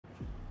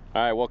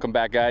All right, welcome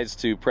back guys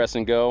to Press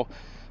and Go.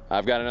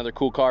 I've got another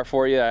cool car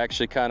for you.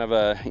 Actually kind of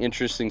a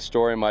interesting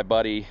story. My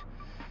buddy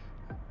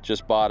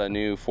just bought a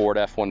new Ford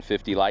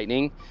F-150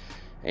 Lightning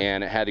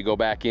and it had to go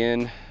back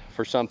in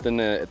for something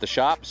at the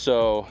shop,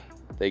 so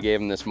they gave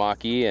him this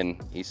Mach-E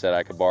and he said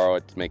I could borrow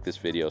it to make this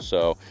video.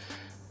 So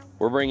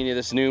we're bringing you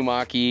this new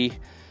Mach-E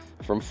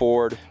from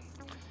Ford.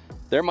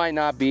 There might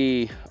not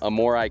be a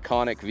more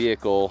iconic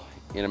vehicle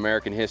in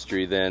American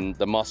history than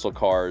the muscle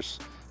cars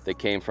that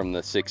came from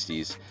the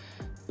 60s.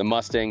 The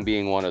Mustang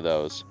being one of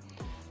those.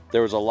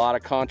 There was a lot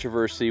of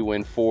controversy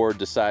when Ford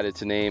decided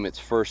to name its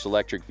first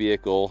electric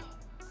vehicle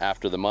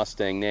after the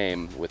Mustang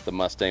name with the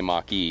Mustang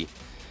Mach-E.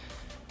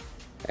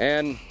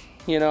 And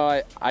you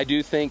know, I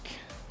do think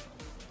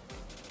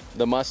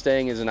the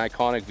Mustang is an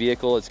iconic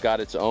vehicle. It's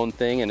got its own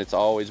thing and it's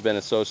always been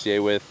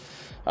associated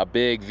with a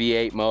big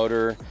V8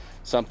 motor,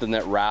 something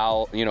that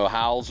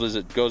howls as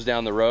it goes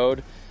down the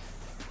road.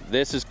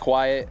 This is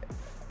quiet.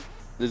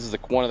 This is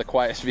one of the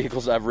quietest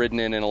vehicles I've ridden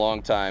in a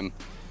long time.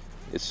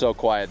 It's so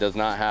quiet, it does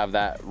not have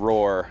that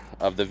roar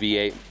of the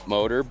V8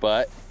 motor,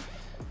 but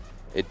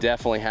it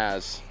definitely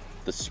has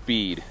the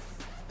speed.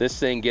 This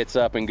thing gets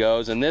up and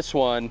goes, and this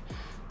one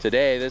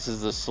today, this is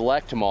the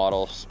select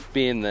model,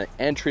 being the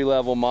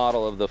entry-level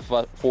model of the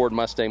Ford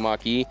Mustang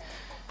Mach-E,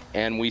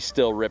 and we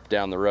still rip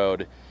down the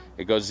road.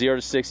 It goes 0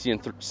 to 60 in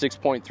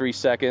 6.3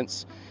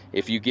 seconds.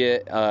 If you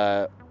get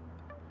the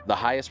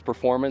highest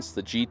performance,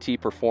 the GT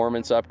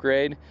performance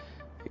upgrade,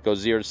 it goes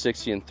 0 to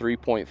 60 in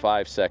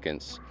 3.5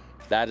 seconds.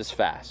 That is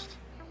fast,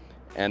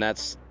 and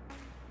that's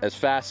as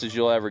fast as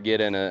you'll ever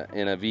get in a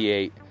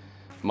V8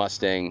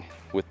 Mustang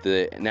with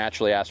the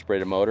naturally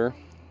aspirated motor.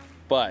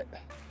 But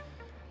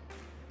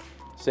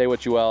say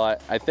what you will,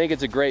 I think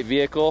it's a great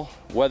vehicle.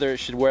 Whether it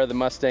should wear the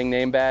Mustang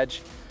name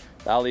badge,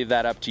 I'll leave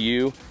that up to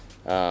you.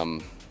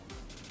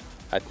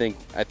 I think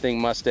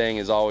Mustang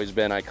has always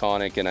been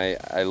iconic, and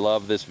I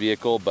love this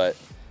vehicle, but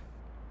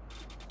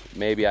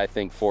maybe I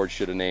think Ford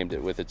should have named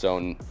it with its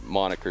own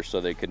moniker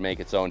so they could make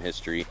its own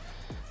history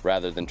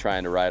rather than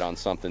trying to ride on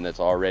something that's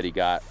already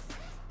got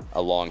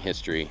a long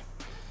history.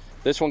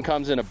 This one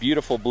comes in a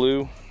beautiful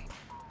blue.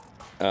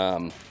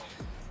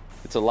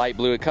 It's a light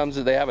blue.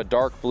 They have a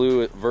dark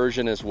blue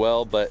version as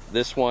well, but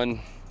this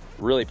one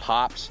really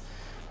pops.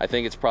 I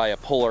think it's probably a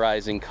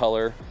polarizing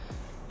color.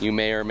 You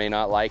may or may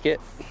not like it,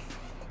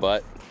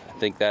 but I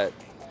think that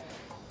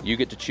you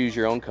get to choose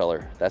your own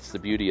color. That's the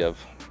beauty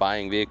of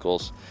buying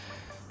vehicles.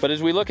 But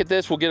as we look at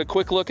this, we'll get a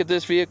quick look at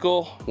this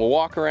vehicle. We'll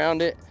walk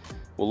around it.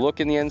 We'll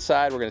look in the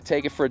inside. We're gonna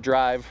take it for a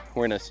drive.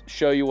 We're gonna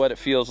show you what it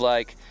feels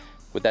like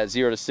with that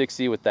 0 to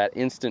 60, with that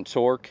instant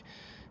torque.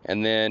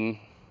 And then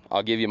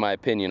I'll give you my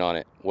opinion on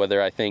it, whether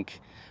I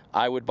think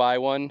I would buy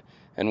one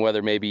and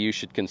whether maybe you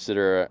should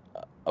consider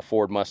a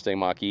Ford Mustang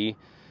Mach-E.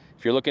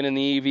 If you're looking in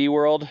the EV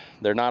world,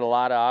 there are not a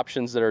lot of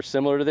options that are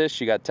similar to this.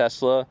 You got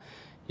Tesla,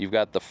 you've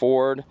got the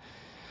Ford,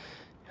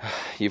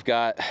 you've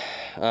got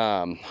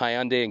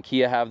Hyundai and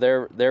Kia have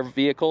their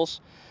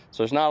vehicles.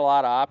 So there's not a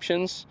lot of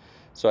options.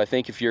 So I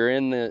think if you're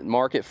in the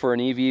market for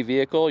an EV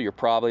vehicle, you're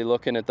probably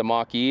looking at the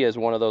Mach-E as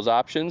one of those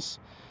options.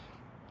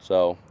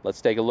 So let's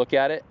take a look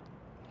at it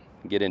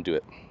and get into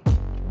it.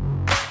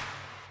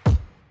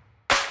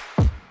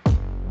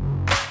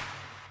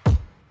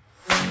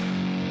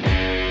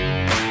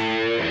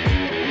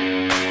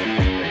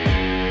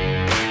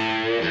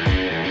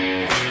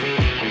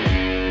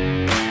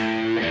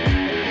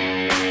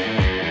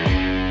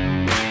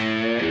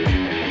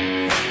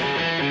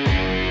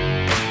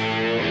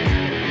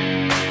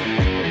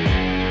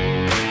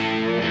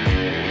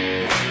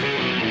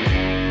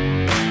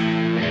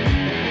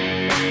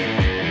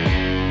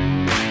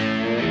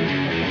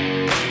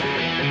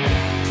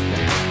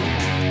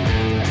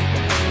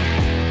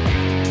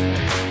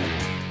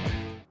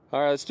 All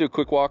right, let's do a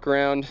quick walk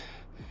around.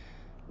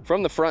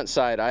 From the front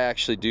side, I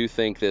actually do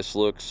think this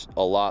looks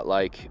a lot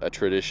like a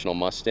traditional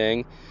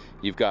Mustang.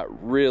 You've got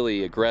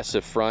really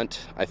aggressive front.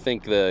 I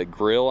think the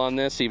grille on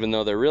this, even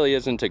though there really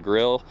isn't a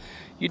grille,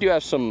 you do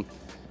have some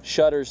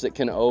shutters that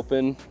can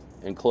open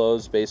and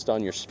close based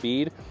on your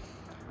speed.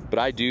 But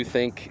I do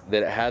think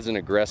that it has an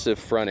aggressive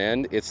front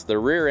end. It's the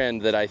rear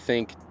end that I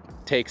think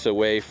takes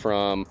away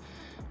from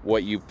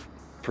what you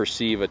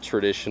perceive a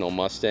traditional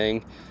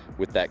Mustang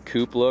with that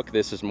coupe look.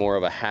 This is more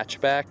of a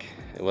hatchback.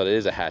 Well, it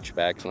is a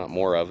hatchback. It's not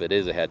more of, it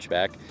is a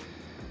hatchback.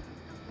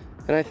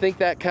 And I think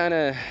that kind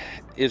of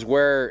is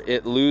where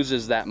it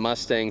loses that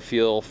Mustang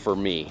feel for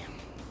me.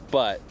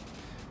 But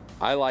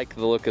I like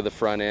the look of the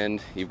front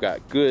end. You've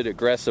got good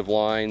aggressive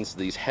lines.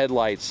 These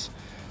headlights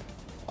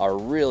are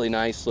really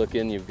nice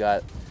looking. You've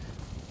got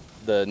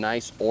the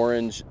nice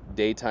orange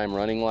daytime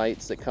running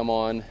lights that come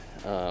on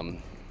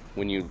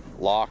when you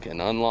lock and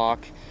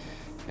unlock.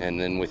 And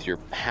then with your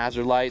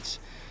hazard lights,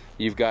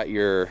 you've got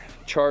your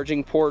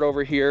charging port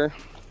over here,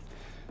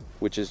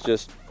 which is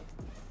just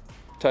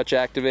touch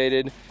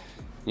activated.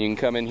 You can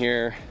come in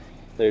here,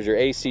 there's your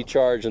AC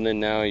charge, and then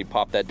now you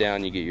pop that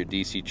down, you get your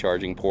DC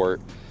charging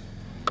port.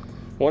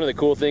 One of the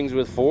cool things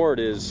with Ford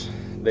is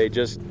they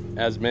just,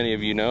 as many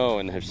of you know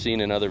and have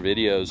seen in other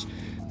videos,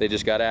 They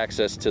just got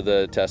access to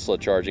the Tesla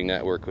charging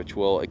network, which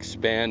will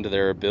expand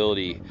their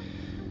ability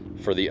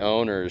for the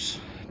owners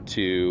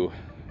to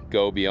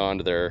go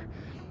beyond their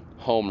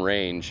home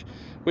range,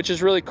 which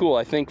is really cool.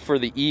 I think for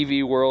the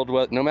EV world,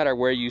 no matter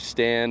where you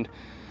stand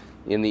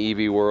in the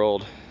EV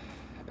world,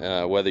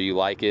 whether you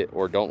like it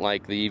or don't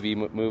like the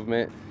EV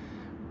movement,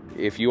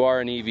 if you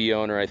are an EV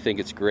owner, I think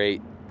it's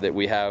great that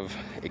we have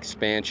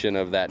expansion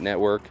of that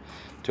network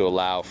to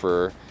allow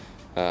for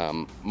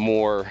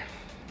more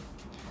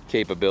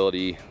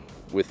capability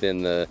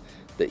within the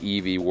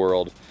EV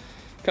world.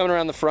 Coming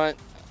around the front,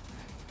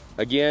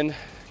 again,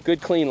 good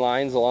clean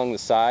lines along the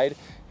side.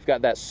 You've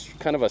got that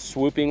kind of a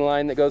swooping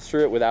line that goes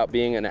through it without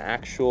being an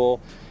actual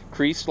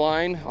creased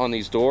line on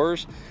these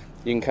doors.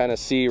 You can kind of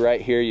see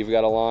right here, you've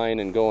got a line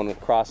and going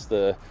across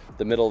the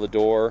middle of the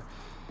door.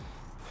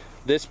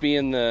 This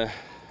being the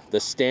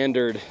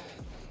standard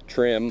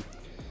trim,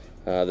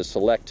 the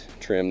select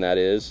trim that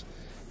is,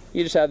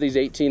 you just have these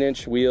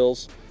 18-inch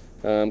wheels.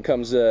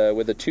 Comes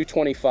with a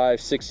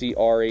 225/60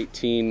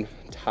 R18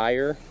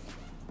 tire.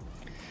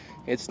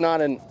 It's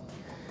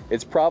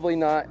probably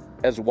not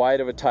as wide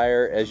of a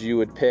tire as you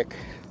would pick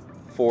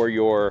for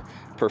your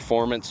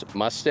performance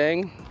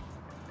Mustang.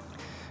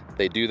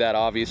 They do that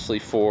obviously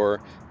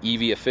for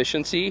EV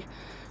efficiency,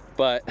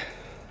 but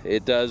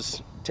it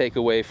does take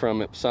away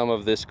from some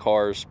of this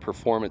car's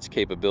performance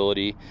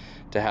capability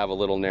to have a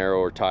little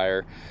narrower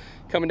tire.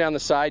 Coming down the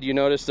side, you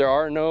notice there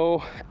are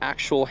no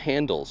actual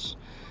handles.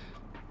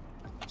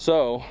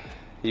 So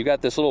you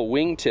got this little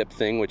wingtip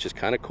thing, which is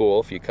kind of cool.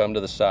 If you come to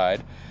the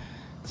side,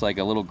 it's like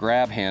a little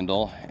grab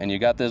handle, and you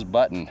got this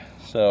button.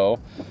 So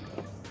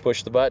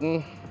push the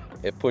button,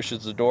 it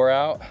pushes the door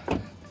out.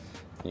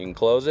 You can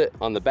close it.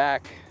 On the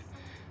back,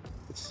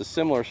 it's a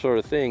similar sort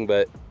of thing,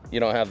 but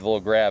you don't have the little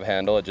grab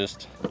handle. It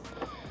just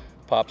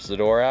pops the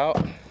door out,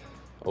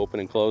 open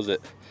and close it.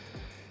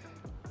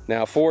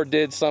 Now Ford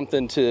did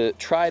something to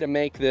try to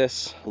make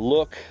this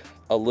look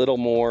a little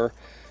more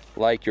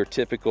like your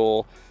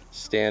typical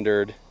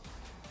standard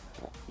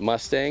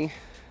Mustang.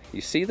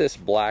 You see this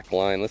black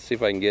line? Let's see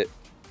if I can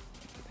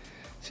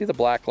see the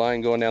black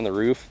line going down the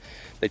roof.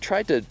 They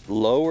tried to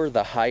lower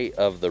the height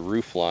of the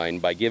roof line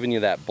by giving you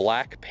that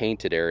black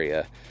painted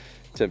area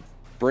to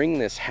bring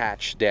this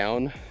hatch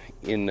down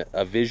in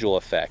a visual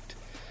effect.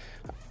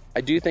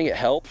 I do think it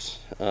helps.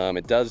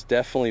 It does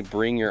definitely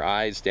bring your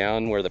eyes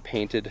down where the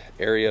painted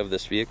area of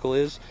this vehicle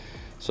is,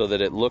 so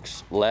that it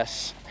looks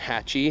less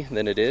hatchy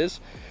than it is,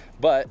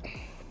 but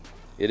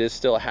it is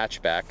still a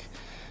hatchback.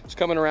 It's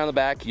coming around the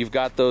back. You've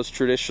got those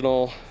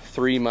traditional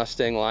 3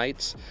 Mustang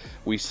lights.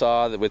 We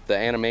saw that with the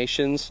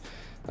animations,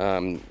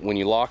 when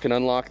you lock and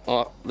unlock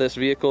this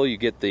vehicle, you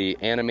get the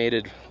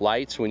animated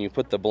lights. When you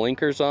put the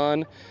blinkers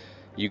on,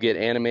 you get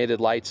animated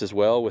lights as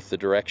well with the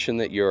direction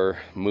that you're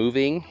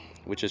moving,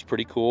 which is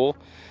pretty cool.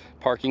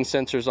 Parking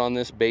sensors on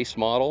this base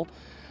model.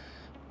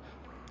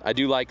 I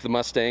do like the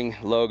Mustang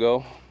logo.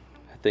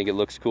 I think it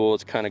looks cool.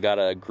 It's kind of got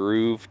a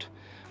grooved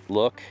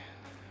look,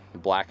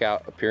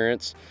 blackout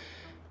appearance.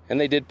 And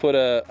they did put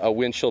a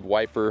windshield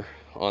wiper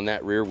on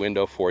that rear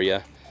window for you.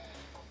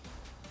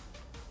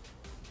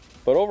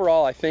 But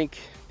overall, I think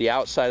the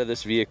outside of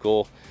this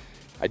vehicle,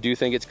 I do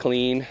think it's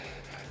clean.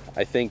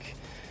 I think,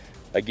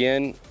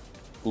 again,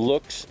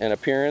 looks and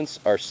appearance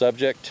are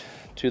subject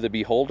to the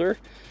beholder.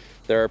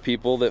 There are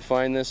people that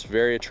find this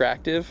very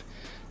attractive.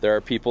 There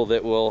are people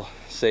that will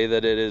say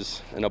that it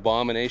is an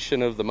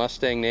abomination of the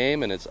Mustang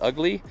name and it's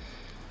ugly.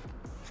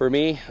 For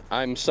me,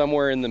 I'm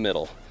somewhere in the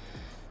middle.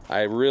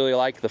 I really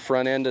like the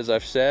front end, as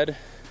I've said.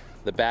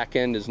 The back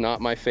end is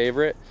not my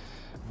favorite,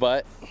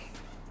 but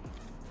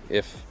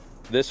if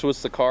this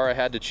was the car I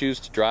had to choose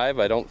to drive,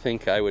 I don't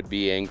think I would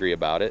be angry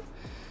about it.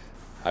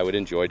 I would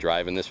enjoy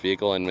driving this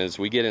vehicle, and as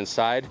we get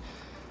inside,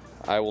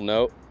 I will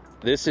note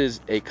this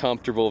is a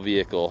comfortable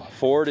vehicle.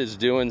 Ford is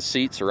doing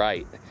seats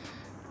right.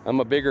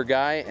 I'm a bigger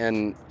guy,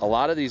 and a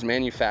lot of these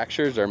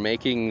manufacturers are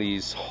making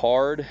these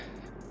hard,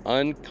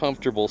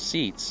 uncomfortable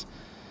seats,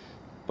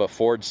 but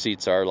Ford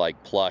seats are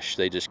like plush.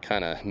 They just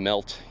kind of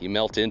melt, you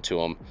melt into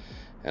them,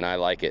 and I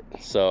like it.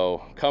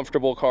 So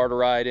comfortable car to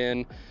ride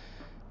in,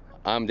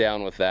 I'm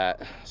down with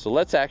that. So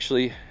let's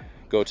actually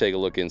go take a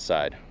look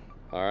inside.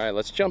 All right,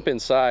 let's jump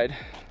inside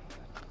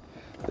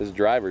this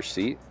driver's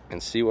seat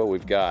and see what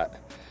we've got.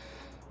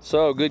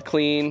 So good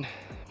clean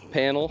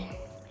panel.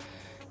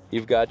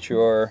 You've got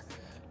your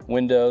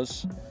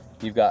windows.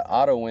 You've got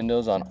auto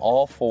windows on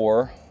all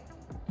 4.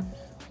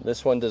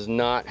 This one does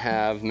not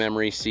have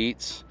memory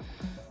seats,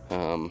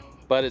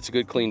 but it's a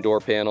good clean door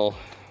panel.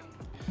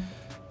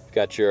 You've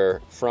got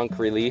your front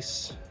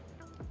release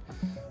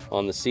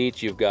on the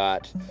seats. You've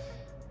got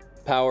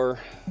power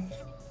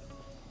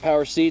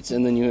seats,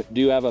 and then you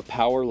do have a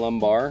power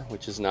lumbar,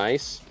 which is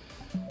nice.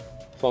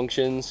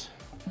 Functions,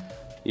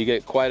 you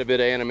get quite a bit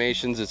of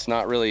animations. It's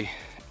not really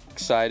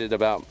excited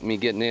about me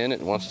getting in.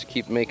 It wants to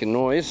keep making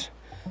noise.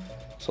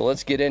 So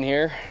let's get in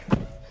here.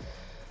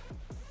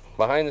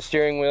 Behind the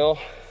steering wheel,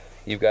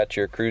 you've got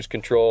your cruise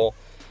control.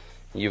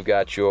 You've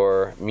got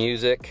your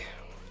music.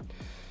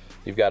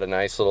 You've got a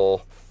nice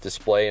little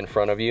display in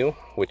front of you,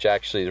 which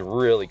actually is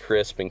really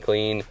crisp and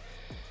clean.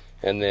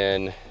 And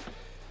then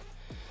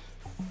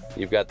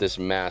you've got this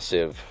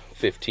massive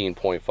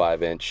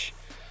 15.5 inch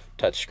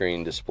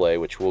touchscreen display,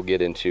 which we'll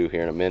get into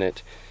here in a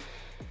minute.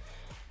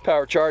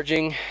 Power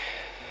charging,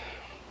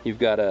 you've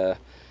got a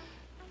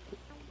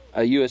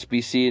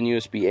USB-C and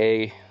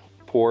USB-A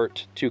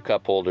port, 2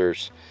 cup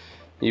holders.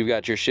 You've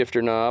got your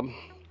shifter knob,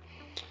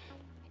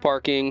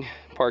 parking,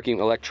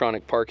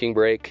 electronic parking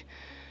brake,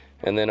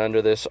 and then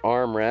under this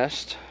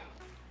armrest,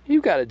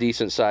 you've got a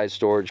decent sized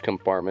storage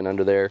compartment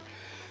under there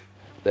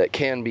that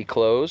can be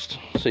closed,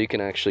 so you can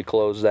actually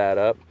close that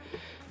up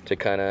to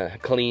kind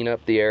of clean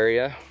up the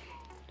area.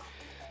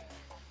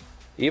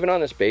 Even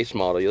on this base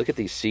model, you look at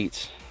these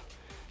seats,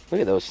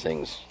 look at those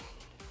things.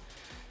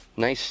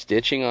 Nice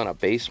stitching on a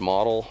base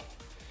model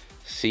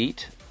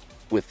seat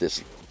with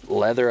this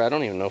leather. I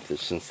don't even know if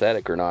it's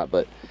synthetic or not,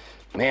 but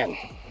man,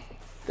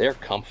 they're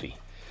comfy.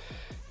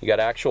 You got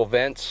actual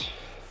vents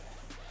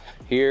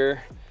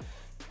here,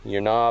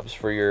 your knobs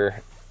for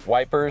your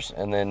wipers,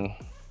 and then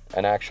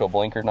an actual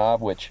blinker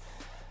knob, which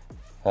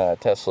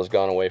Tesla's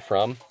gone away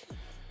from.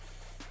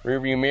 Rear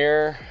view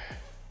mirror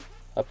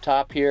up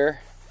top here.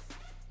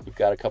 You've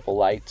got a couple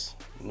lights.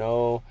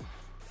 No,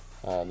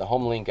 the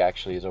home link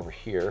actually is over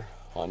here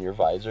on your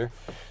visor.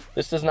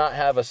 This does not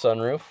have a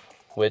sunroof,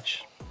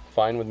 which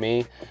fine with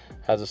me.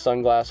 Has a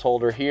sunglass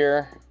holder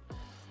here.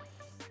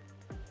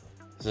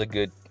 This is a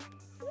good,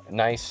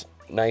 nice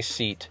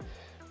seat.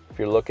 If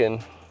you're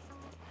looking,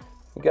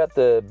 you got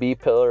the B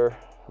pillar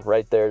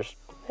right there.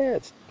 Yeah,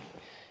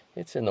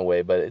 it's in the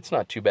way, but it's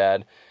not too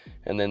bad.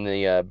 And then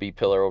the B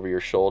pillar over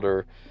your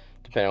shoulder,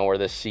 depending on where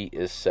this seat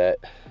is set,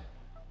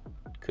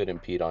 could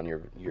impede on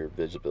your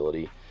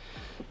visibility.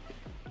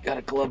 Got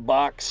a glove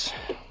box.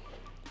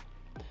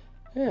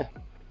 Yeah,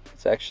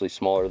 it's actually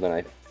smaller than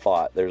I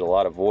thought. There's a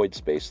lot of void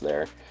space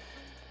there,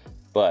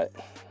 but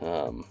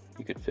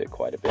you could fit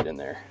quite a bit in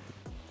there.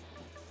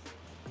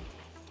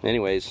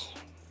 Anyways,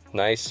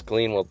 nice,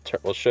 clean.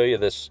 We'll show you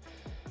this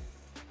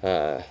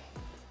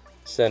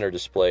center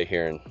display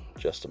here in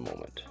just a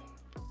moment.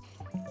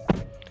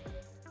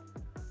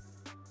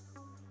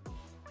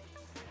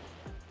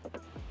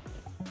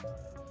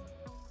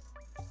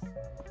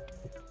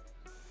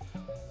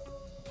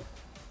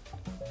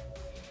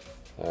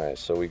 All right,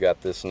 so we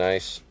got this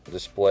nice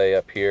display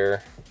up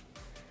here.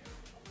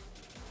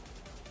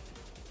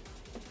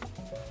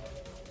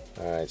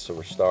 All right, so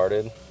we're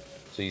started.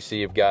 So you see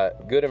you've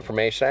got good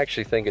information. I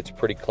actually think it's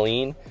pretty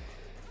clean.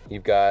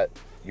 You've got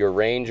your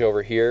range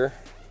over here.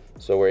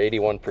 So we're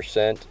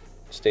 81%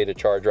 state of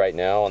charge right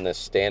now on this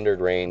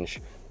standard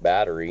range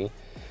battery,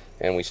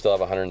 and we still have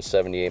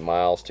 178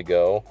 miles to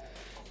go.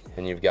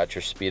 And you've got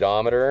your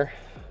speedometer.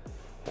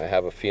 I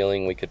have a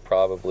feeling we could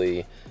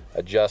probably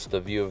adjust the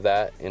view of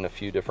that in a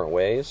few different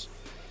ways.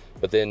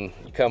 But then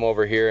you come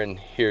over here, and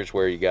here's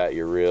where you got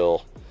your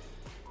real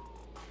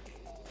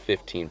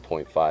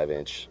 15.5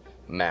 inch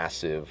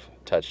massive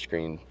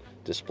touchscreen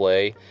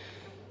display.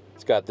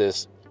 It's got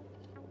this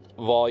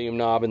volume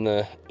knob in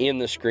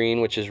the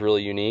screen, which is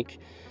really unique.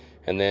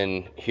 And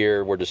then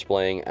here we're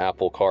displaying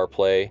Apple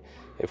CarPlay.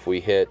 If we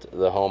hit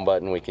the home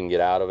button, we can get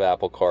out of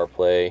Apple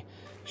CarPlay,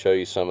 show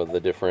you some of the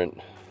different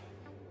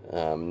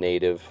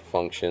native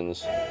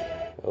functions.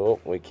 Oh,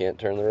 we can't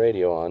turn the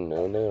radio on.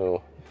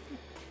 No.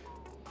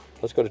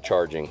 Let's go to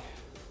charging.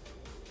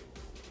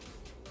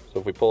 So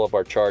if we pull up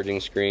our charging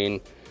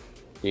screen,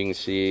 you can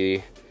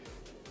see,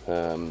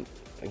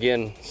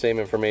 again, same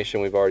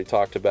information we've already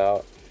talked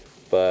about,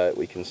 but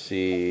we can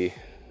see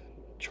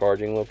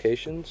charging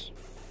locations.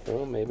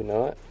 Well, maybe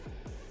not.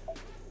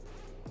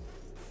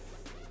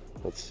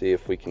 Let's see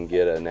if we can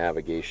get a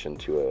navigation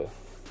to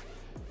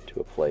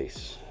a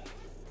place.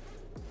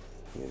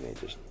 We may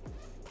just,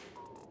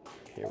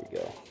 here we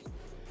go.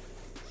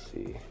 Let's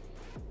see.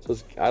 So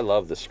I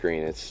love the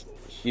screen. It's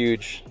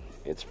huge.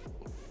 It's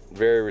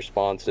very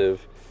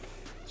responsive.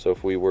 So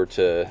if we were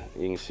to,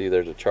 you can see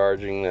there's a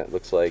charging that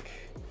looks like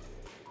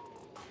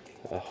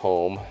a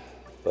home,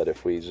 but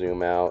if we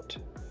zoom out,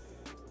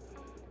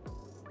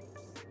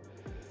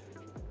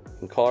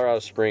 in Colorado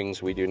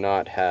Springs, we do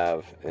not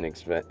have an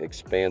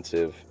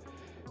expansive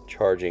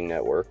charging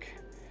network,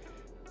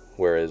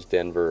 whereas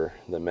Denver,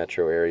 the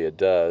metro area,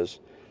 does.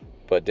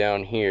 But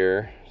down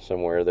here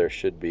somewhere there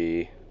should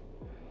be,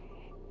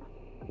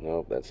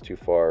 nope, that's too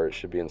far. It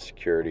should be in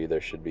security.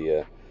 There should be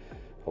a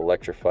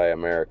Electrify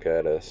America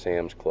at a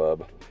Sam's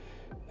Club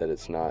that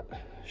it's not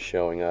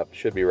showing up.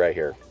 Should be right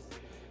here,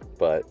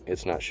 but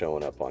it's not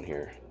showing up on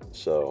here.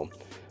 So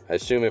I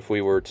assume if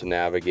we were to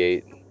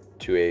navigate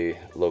to a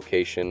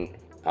location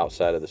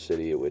outside of the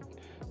city, it would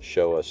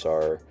show us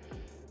our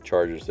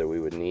chargers that we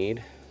would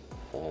need,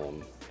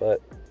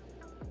 but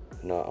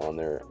not on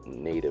there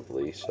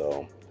natively,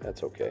 so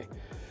that's okay.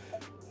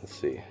 Let's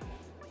see.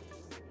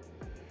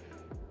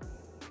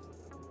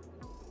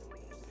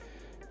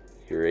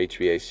 Your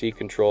HVAC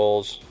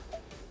controls,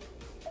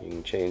 you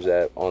can change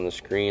that on the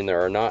screen.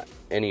 There are not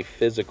any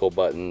physical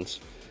buttons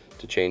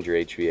to change your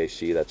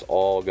HVAC. That's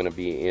all going to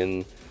be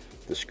in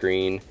the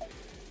screen.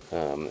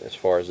 as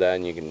far as that,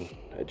 and you can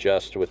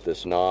adjust with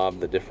this knob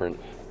the different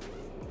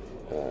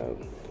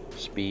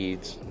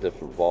speeds,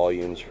 different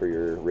volumes for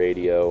your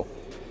radio,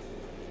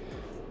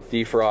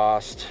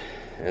 defrost,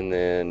 and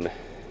then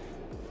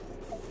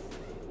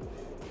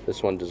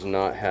this one does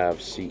not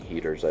have seat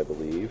heaters, I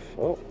believe.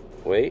 Oh,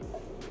 wait,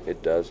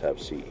 it does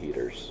have seat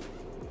heaters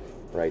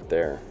right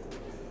there.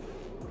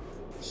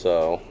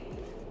 So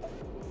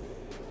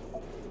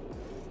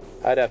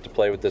I'd have to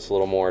play with this a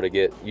little more to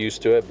get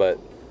used to it, but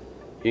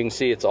you can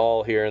see it's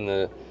all here in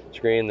the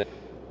screen. The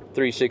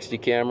 360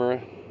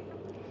 camera,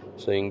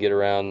 so you can get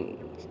around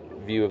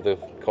view of the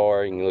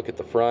car. You can look at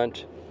the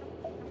front,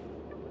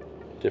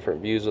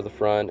 different views of the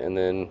front, and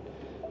then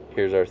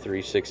here's our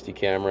 360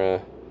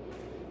 camera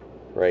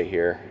right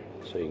here,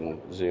 so you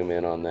can zoom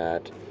in on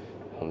that,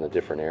 on the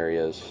different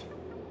areas.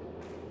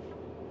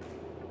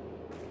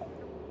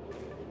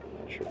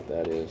 Not sure what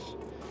that is.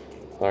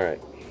 All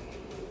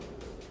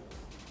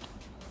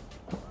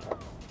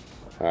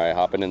right,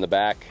 hopping in the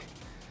back.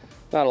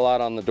 Not a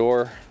lot on the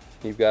door.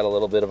 You've got a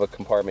little bit of a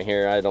compartment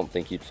here. I don't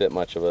think you'd fit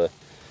much of a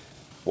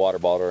water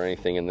bottle or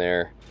anything in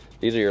there.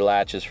 These are your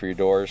latches for your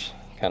doors.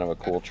 Kind of a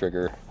cool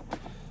trigger.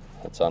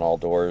 That's on all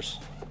doors.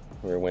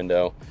 Rear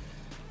window.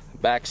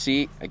 Back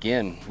seat,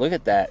 again, look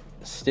at that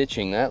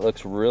stitching. That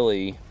looks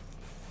really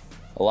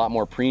a lot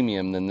more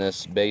premium than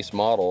this base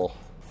model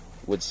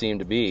would seem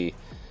to be,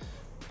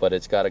 but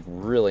it's got a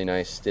really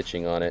nice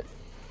stitching on it.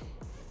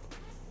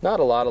 Not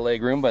a lot of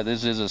leg room, but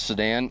this is a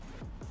sedan,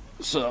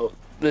 so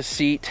this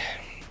seat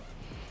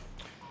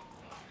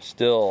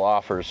still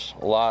offers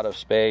a lot of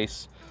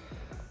space.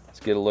 Let's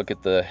get a look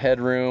at the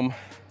headroom.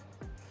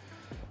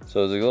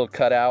 So there's a little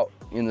cutout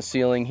in the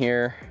ceiling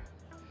here.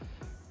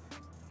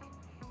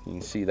 You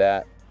can see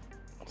that.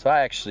 So I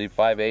actually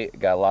 5'8",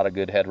 got a lot of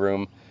good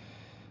headroom.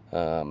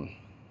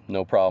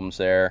 No problems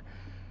there.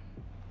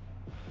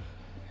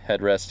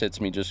 Headrest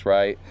hits me just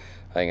right.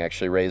 I can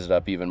actually raise it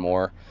up even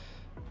more.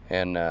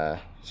 And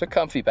it's a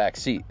comfy back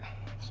seat.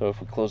 So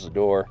if we close the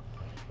door,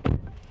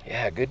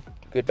 yeah,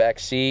 good back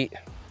seat.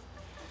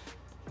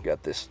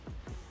 Got this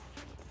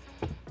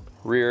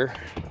rear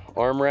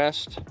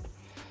armrest.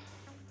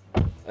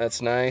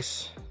 That's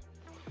nice.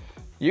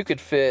 You could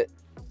fit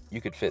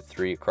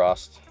 3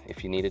 across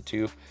if you needed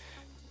to.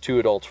 2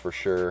 adults for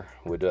sure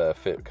would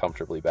fit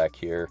comfortably back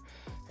here,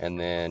 and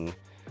then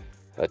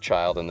a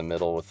child in the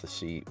middle with the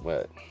seat.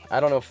 But I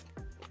don't know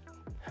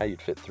how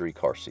you'd fit 3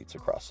 car seats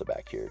across the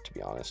back here, to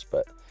be honest,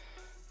 but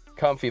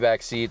comfy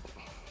back seat.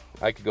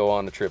 I could go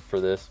on a trip for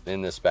this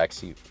in this back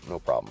seat, no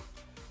problem.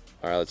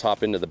 All right, let's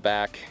hop into the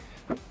back.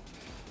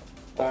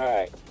 All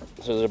right,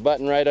 so there's a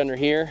button right under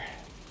here,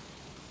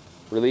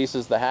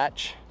 releases the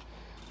hatch.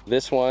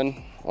 This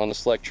one on the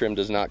Select trim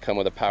does not come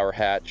with a power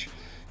hatch.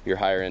 Your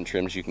higher end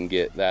trims, you can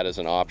get that as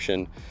an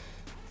option.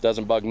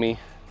 Doesn't bug me.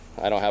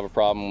 I don't have a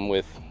problem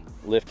with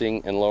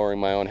lifting and lowering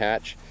my own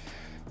hatch.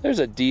 There's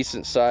a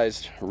decent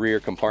sized rear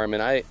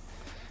compartment. I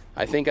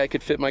think I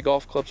could fit my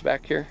golf clubs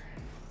back here.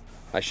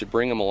 I should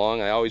bring them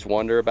along. I always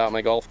wonder about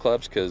my golf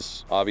clubs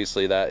because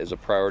obviously that is a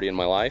priority in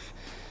my life.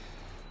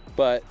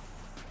 But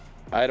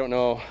I don't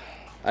know.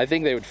 I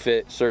think they would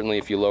fit certainly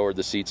if you lowered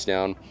the seats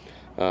down.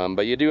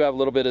 But you do have a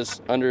little bit of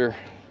under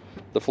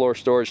the floor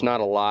storage, not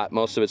a lot.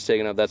 Most of it's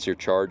taken up. That's your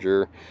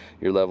charger,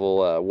 your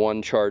level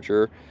 1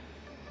 charger.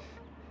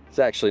 It's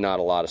actually not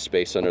a lot of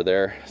space under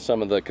there.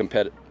 Some of the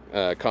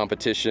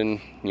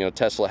competition, you know,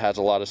 Tesla has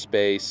a lot of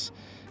space,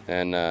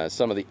 and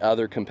some of the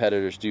other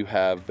competitors do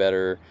have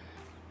better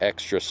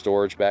extra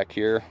storage back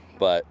here.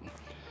 But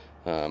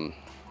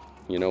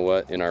you know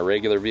what, in our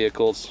regular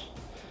vehicles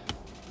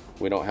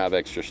we don't have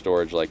extra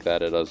storage like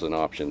that as an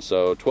option.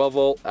 So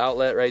 12-volt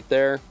outlet right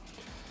there.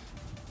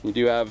 You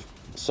do have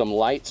some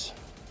lights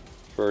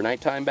for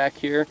nighttime back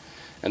here,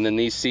 and then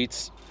these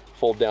seats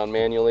fold down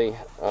manually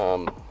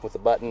with a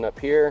button up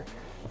here.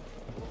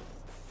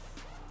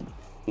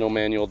 No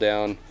manual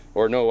down,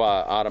 or no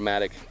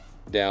automatic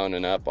down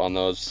and up on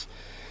those.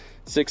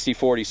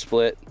 60-40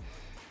 split.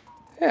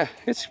 Yeah,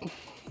 it's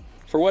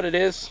for what it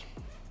is.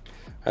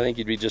 I think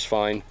you'd be just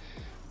fine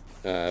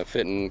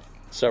fitting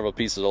several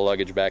pieces of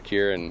luggage back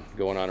here and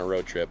going on a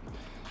road trip.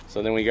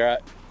 So then we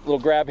got a little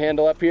grab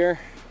handle up here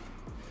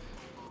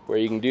where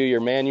you can do your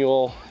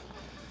manual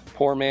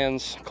poor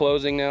man's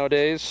closing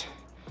nowadays,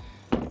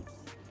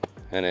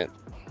 and it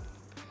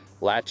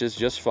latches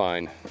just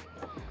fine.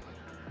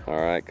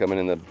 All right, coming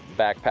in the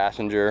back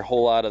passenger,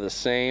 whole lot of the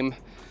same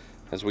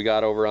as we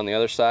got over on the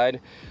other side.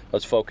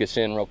 Let's focus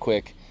in real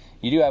quick.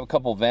 You do have a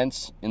couple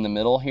vents in the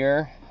middle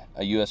here,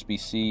 a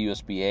USB-C,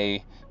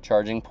 USB-A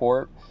charging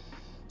port.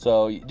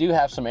 So you do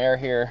have some air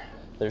here.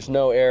 There's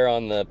no air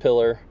on the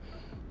pillar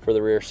for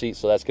the rear seat,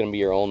 so that's gonna be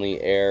your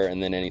only air,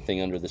 and then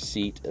anything under the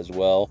seat as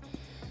well.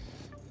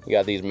 You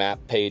got these map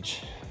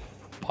page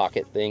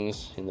pocket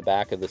things in the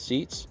back of the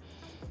seats.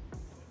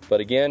 But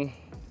again,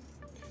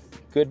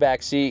 good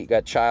back seat. You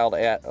got child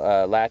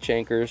latch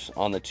anchors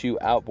on the 2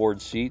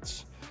 outboard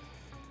seats.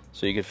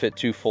 So you could fit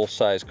 2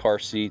 full-size car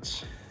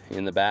seats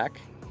in the back,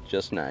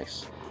 just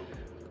nice.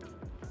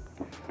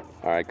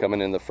 All right, coming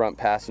in the front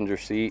passenger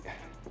seat.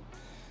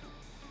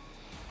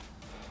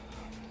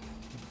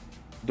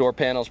 door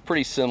panel is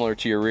pretty similar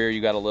to your rear.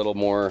 You got a little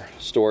more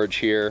storage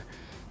here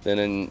than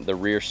in the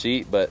rear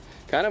seat, but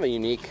kind of a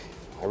unique,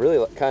 I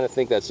really kind of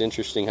think that's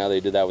interesting how they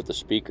did that with the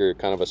speaker,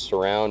 kind of a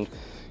surround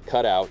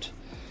cutout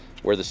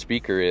where the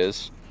speaker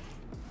is.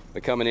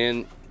 But coming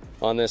in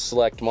on this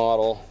select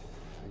model,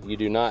 you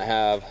do not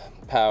have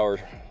power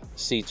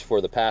seats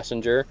for the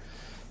passenger,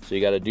 so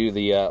you got to do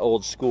the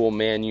old school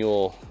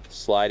manual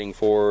sliding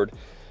forward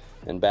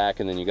and back,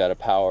 and then you got a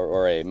power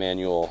or a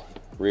manual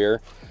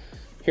rear.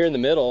 Here in the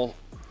middle,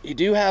 you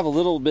do have a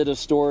little bit of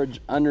storage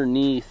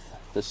underneath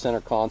the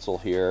center console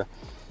here.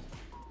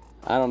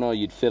 I don't know,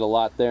 you'd fit a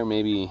lot there.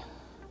 Maybe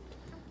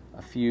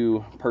a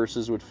few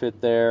purses would fit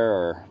there,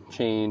 or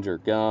change or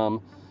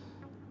gum.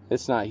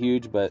 It's not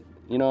huge, but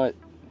you know what,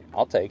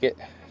 I'll take it,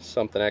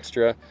 something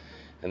extra.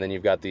 And then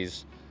you've got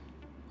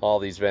all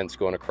these vents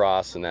going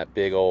across, and that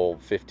big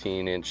old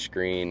 15-inch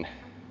screen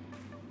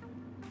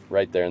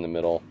right there in the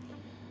middle.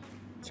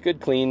 It's a good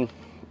clean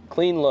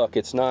look.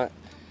 It's not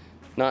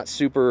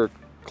super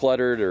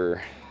cluttered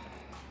or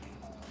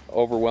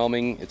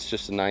overwhelming. It's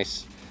just a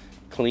nice,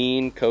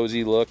 clean,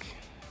 cozy look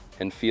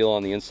and feel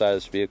on the inside of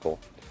this vehicle.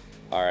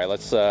 All right,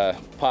 let's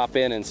pop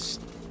in and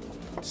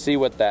see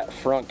what that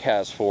frunk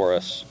has for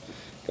us.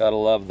 Gotta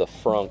love the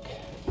frunk.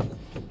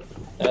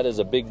 That is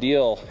a big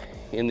deal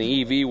in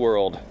the EV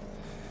world.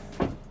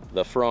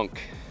 The frunk,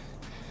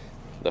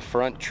 the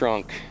front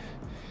trunk.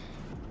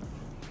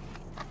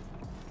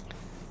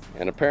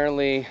 And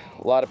apparently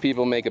a lot of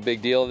people make a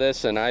big deal of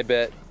this, and I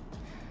bet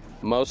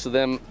most of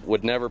them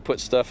would never put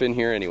stuff in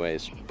here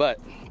anyways. But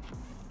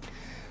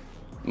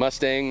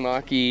Mustang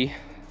Mach-E,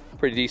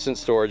 pretty decent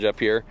storage up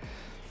here.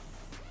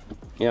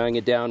 You know, I can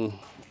get down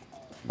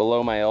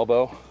below my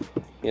elbow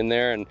in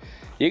there, and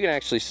you can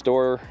actually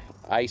store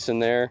ice in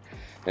there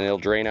and it'll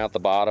drain out the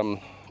bottom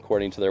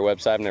according to their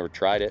website. I've never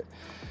tried it,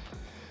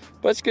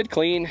 but it's good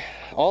clean.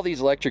 All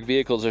these electric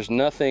vehicles, there's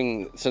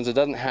nothing, since it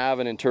doesn't have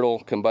an internal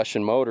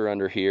combustion motor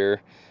under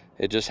here,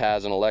 it just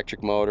has an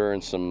electric motor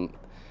and some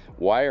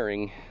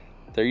wiring.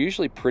 They're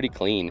usually pretty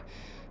clean.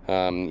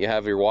 You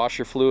have your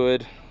washer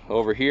fluid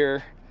over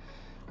here,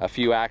 a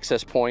few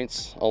access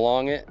points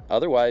along it.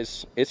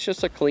 Otherwise, it's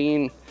just a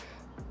clean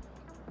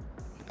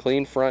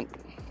front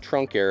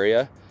trunk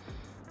area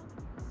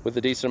with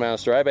a decent amount of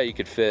storage. I bet you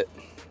could fit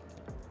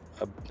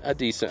a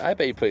decent, I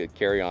bet you put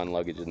carry-on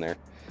luggage in there,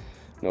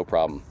 no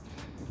problem.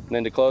 And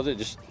then to close it,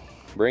 just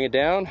bring it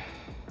down,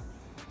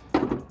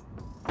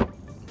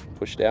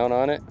 push down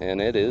on it,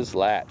 and it is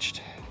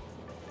latched.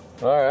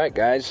 All right,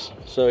 guys,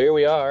 so here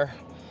we are.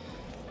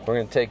 We're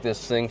gonna take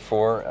this thing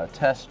for a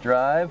test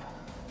drive.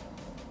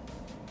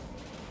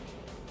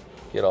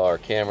 Get all our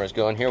cameras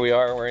going. Here we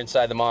are, we're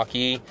inside the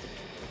Mach-E.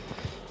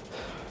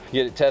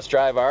 Get a test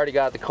drive. I already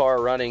got the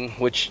car running,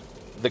 which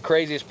the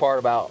craziest part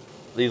about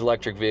these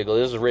electric vehicles,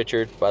 this is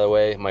Richard, by the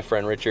way, my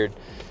friend Richard.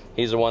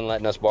 He's the one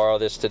letting us borrow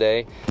this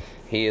today.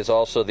 He is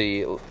also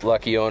the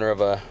lucky owner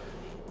of a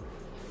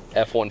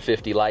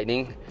F-150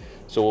 Lightning.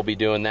 So we'll be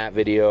doing that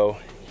video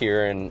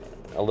here in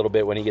a little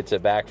bit when he gets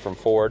it back from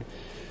Ford.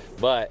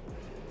 But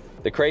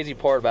the crazy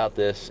part about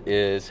this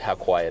is how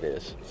quiet it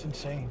is. It's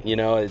insane. You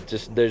know, it's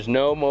just, there's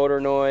no motor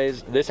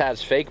noise. This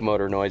has fake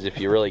motor noise if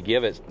you really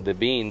give it the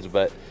beans,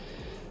 but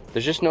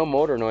there's just no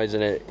motor noise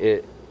in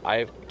it.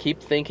 I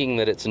keep thinking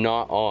that it's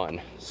not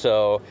on.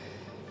 So,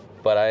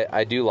 but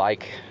I do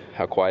like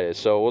how quiet it is.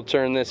 So we'll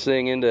turn this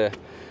thing into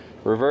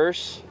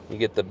reverse. You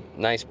get the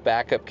nice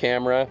backup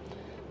camera.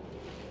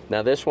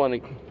 Now this one,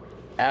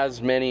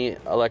 as many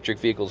electric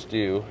vehicles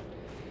do,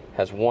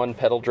 has one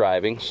pedal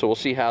driving, so we'll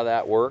see how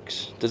that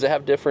works. Does it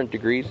have different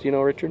degrees, you know,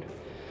 Richard?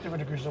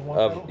 Different degrees of one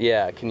pedal?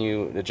 Yeah, can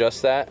you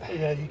adjust that?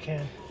 Yeah, you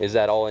can. Is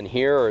that all in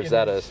here, or is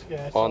that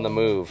on the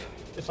move?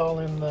 It's all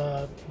in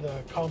the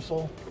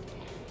console,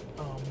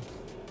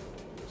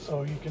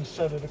 so you can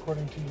set it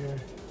according to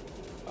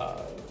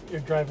your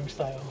driving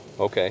style.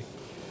 Okay.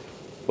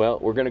 Well,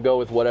 we're gonna go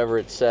with whatever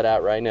it's set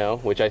at right now,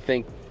 which I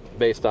think,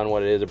 based on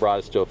what it is, it brought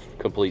us to a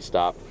complete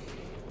stop.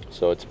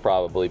 So it's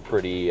probably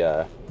pretty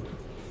at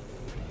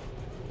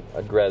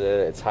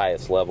its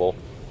highest level.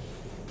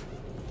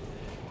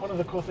 One of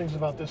the cool things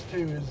about this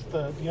too is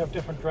you have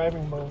different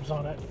driving modes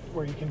on it,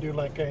 where you can do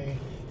like a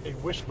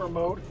whisper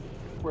mode,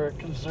 where it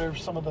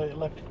conserves some of the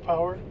electric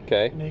power.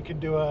 Okay. And you can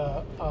do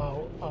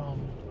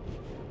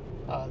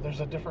there's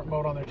a different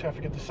mode on there too. I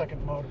forget the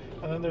second mode.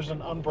 And then there's an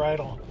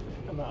unbridle,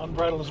 and the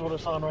unbridle is what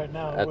it's on right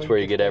now. That's where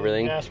you get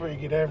everything. That's where you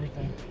get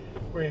everything.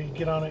 Where you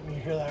get on it and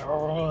you hear that,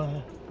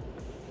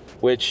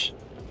 which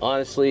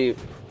honestly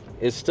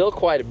is still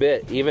quite a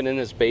bit, even in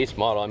this base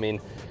model. I mean,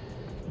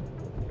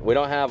 we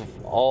don't have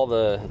all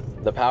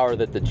the power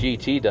that the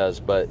GT does,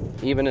 but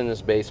even in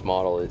this base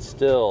model, it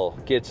still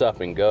gets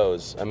up and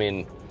goes. I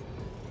mean,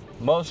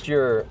 most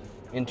your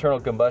internal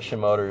combustion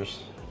motors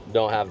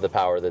don't have the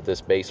power that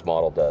this base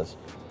model does.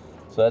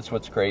 So that's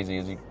what's crazy,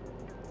 is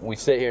we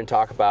sit here and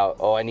talk about,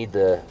 oh, I need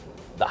the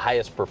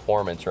highest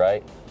performance,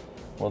 right?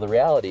 Well, the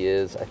reality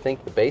is, I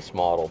think the base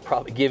model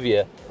probably give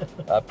you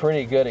a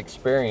pretty good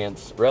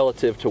experience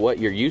relative to what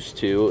you're used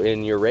to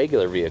in your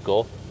regular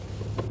vehicle.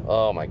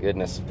 Oh my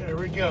goodness. There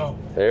we go.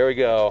 There we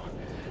go.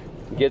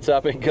 Gets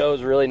up and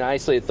goes really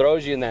nicely. It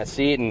throws you in that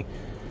seat. And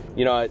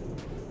you know,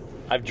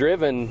 I've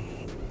driven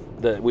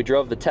we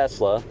drove the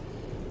Tesla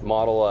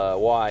Model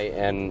Y,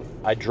 and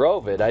I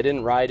drove it. I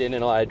didn't ride in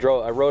it. I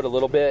rode a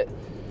little bit.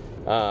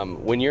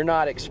 When you're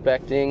not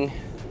expecting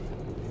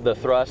the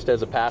thrust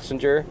as a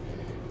passenger,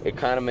 it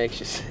kind of makes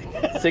you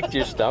sick to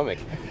your stomach,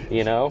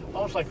 you know?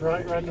 Almost like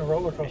riding a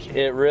roller coaster.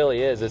 It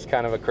really is. It's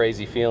kind of a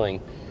crazy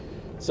feeling.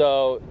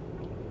 So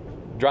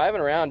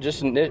driving around,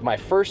 just my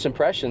first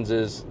impressions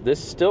is this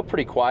is still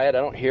pretty quiet. I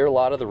don't hear a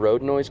lot of the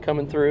road noise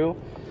coming through.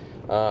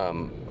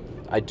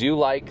 I do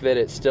like that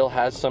it still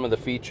has some of the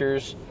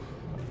features,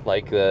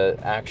 like the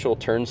actual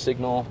turn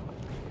signal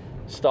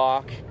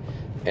stalk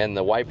and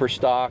the wiper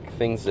stalk,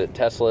 things that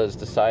Tesla has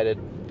decided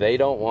they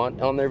don't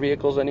want on their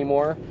vehicles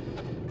anymore.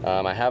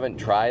 I haven't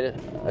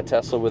tried a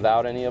Tesla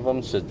without any of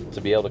them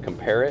to be able to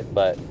compare it,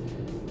 but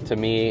to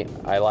me,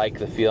 I like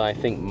the feel. I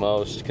think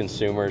most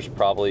consumers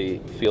probably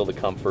feel the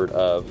comfort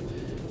of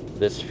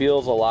this.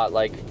 Feels a lot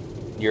like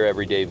your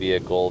everyday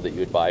vehicle that you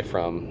would buy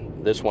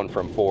from this one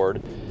from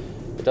Ford.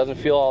 It doesn't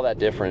feel all that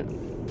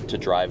different to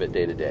drive it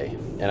day to day.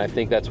 And I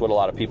think that's what a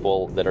lot of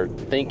people that are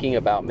thinking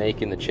about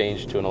making the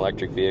change to an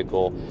electric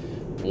vehicle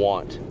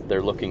want.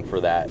 They're looking for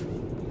that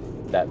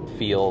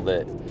feel,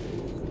 that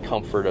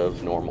comfort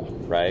of normal,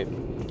 right?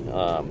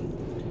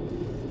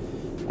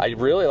 I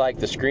really like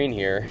the screen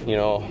here, you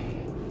know,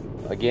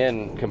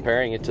 again,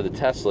 comparing it to the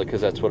Tesla,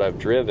 because that's what I've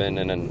driven,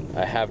 and then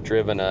I have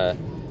driven a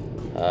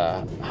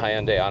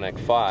Hyundai Ioniq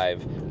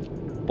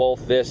 5.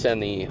 Both this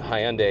and the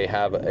Hyundai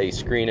have a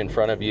screen in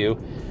front of you.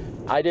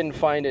 I didn't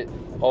find it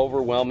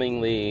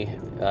overwhelmingly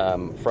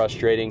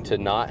frustrating to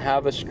not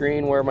have a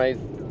screen where my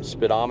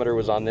speedometer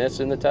was on this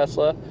in the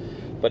Tesla,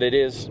 but it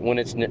is, when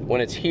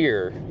it's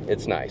here,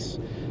 it's nice.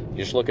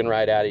 You're just looking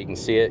right at it, you can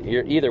see it.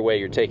 Either way,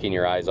 you're taking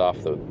your eyes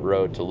off the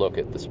road to look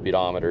at the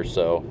speedometer.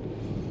 So,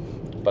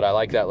 but I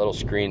like that little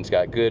screen. It's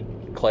got good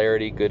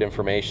clarity, good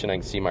information. I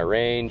can see my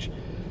range,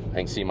 I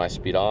can see my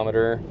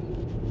speedometer,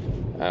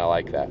 and I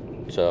like that.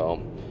 So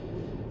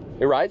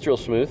it rides real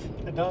smooth.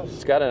 It does.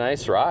 It's got a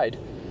nice ride.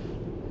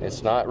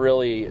 It's not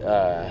really,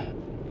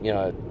 you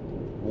know,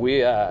 we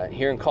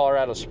here in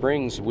Colorado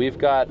Springs, we've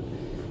got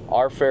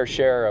our fair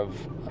share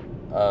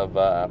of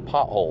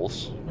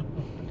potholes.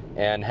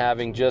 And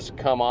having just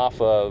come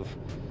off of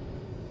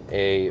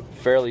a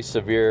fairly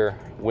severe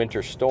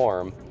winter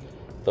storm,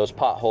 those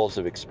potholes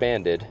have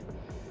expanded.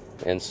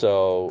 And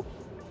so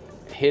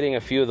hitting a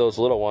few of those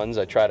little ones,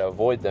 I try to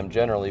avoid them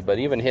generally, but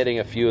even hitting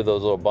a few of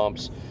those little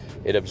bumps,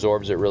 it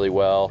absorbs it really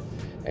well.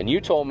 And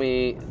you told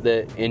me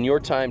that in your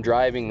time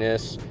driving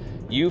this,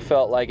 you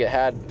felt like it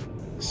had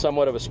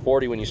somewhat of a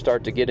sporty when you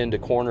start to get into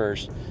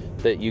corners,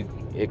 that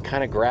it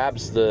kind of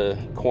grabs the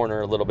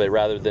corner a little bit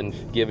rather than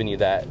giving you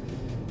that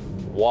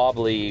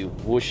wobbly,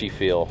 whooshy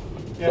feel.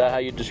 Is that how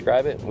you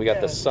describe it? We got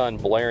the sun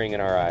blaring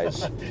in our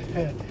eyes.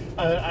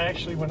 I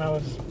actually, when I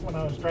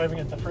was driving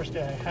it the first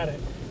day I had it,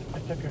 I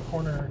took a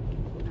corner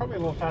probably a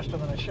little faster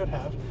than I should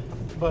have,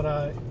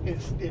 but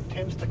it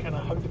tends to kind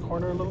of hug the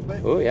corner a little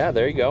bit. Oh yeah,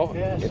 there you go.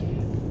 Yes.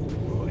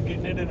 We're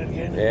getting in it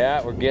again.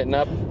 Yeah, we're getting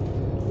up.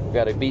 We've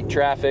got to beat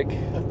traffic.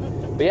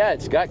 But yeah,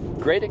 it's got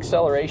great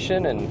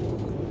acceleration,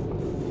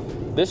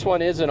 and this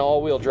one is an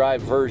all-wheel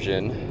drive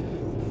version.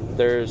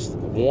 There's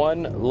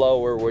one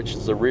lower, which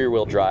is the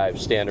rear-wheel drive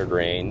standard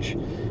range,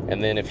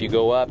 and then if you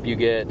go up, you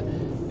get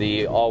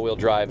the all-wheel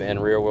drive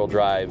and rear-wheel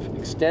drive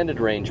extended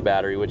range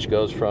battery, which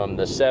goes from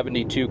the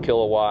 72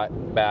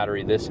 kilowatt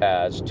battery this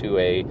has to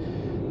a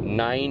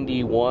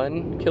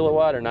 91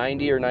 kilowatt, or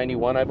 90 or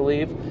 91, I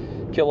believe,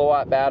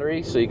 kilowatt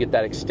battery. So you get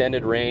that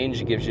extended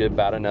range. It gives you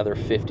about another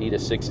 50 to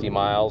 60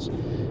 miles.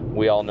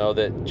 We all know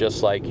that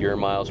just like your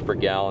miles per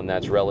gallon,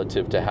 that's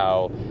relative to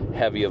how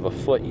heavy of a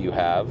foot you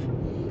have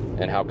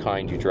and how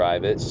kind you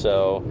drive it.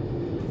 So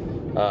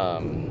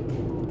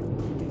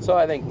so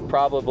I think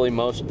probably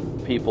most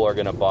people are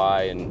going to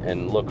buy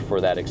and look for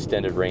that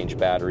extended range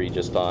battery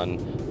just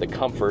on the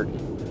comfort,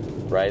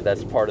 right?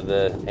 That's part of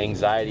the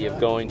anxiety of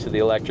going to the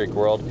electric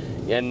world.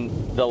 And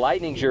the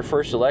Lightning's your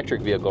first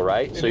electric vehicle,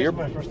 right? So you're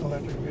my first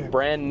electric vehicle.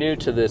 Brand new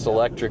to this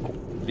electric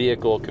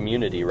vehicle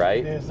community,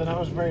 right? It is, and I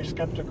was very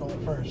skeptical at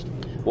first.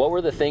 What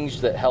were the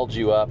things that held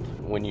you up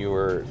when you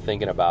were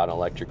thinking about an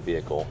electric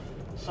vehicle?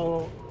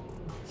 So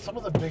some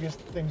of the biggest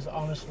things,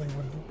 honestly,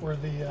 were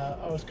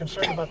I was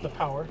concerned about the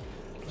power.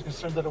 I was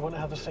concerned that it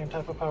wouldn't have the same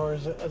type of power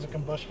as a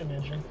combustion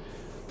engine.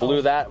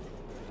 Blew that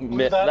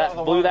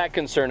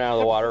concern out of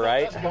the water,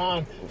 right? That's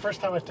gone.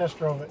 First time I test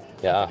drove it.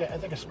 Yeah. I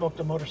think I smoked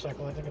a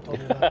motorcycle. I think I told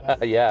you about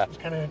that. Yeah. It was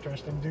kind of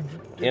interesting. Dude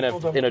in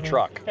a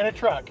truck. In a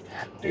truck.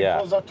 Dude Yeah.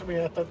 pulls up to me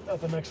at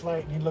the next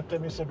light, and he looked at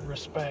me and said,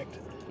 "Respect."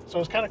 So it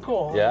was kind of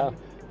cool. Yeah.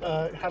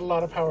 Had a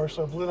lot of power,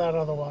 so it blew that out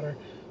of the water.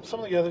 Some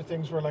of the other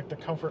things were like the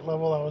comfort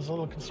level. I was a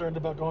little concerned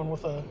about going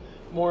with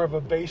more of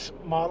a base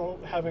model,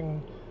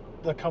 having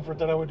the comfort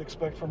that I would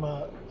expect from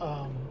a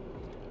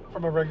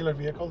regular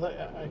vehicle.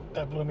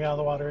 That blew me out of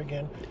the water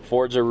again.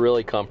 Fords are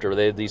really comfortable.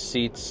 They have these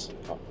seats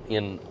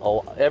in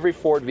every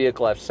Ford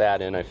vehicle I've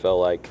sat in. I feel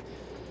like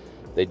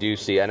they do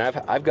see, and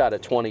I've got a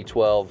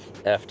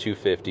 2012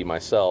 F250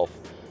 myself,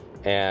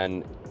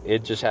 and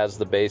it just has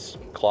the base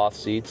cloth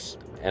seats,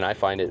 and I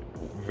find it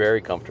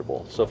very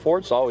comfortable. So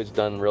Ford's always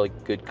done really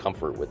good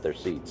comfort with their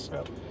seats.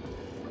 Yep.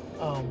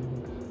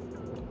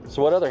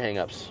 So what other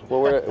hangups?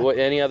 What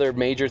any other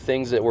major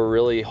things that were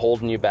really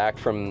holding you back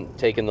from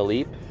taking the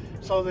leap?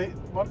 So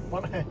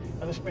one,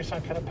 and this may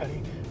sound kind of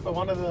petty, but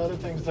one of the other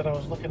things that I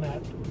was looking at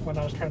when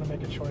I was trying to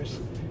make a choice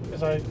is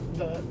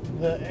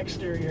the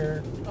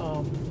exterior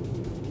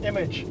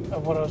image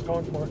of what I was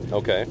going for.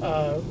 Okay.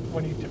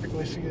 When you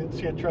typically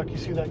see a truck, you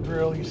see that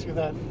grille, you see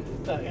that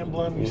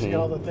emblem, you see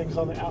all the things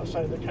on the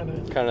outside that kind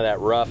of that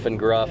rough and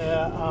gruff.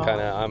 Yeah.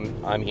 Kind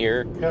of I'm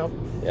here. Yep.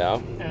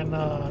 Yeah. And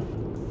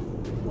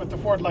with the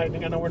Ford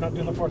Lightning, I know we're not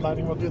doing the Ford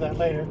Lightning, we'll do that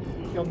later.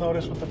 You'll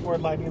notice with the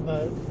Ford Lightning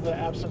the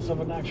absence of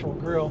an actual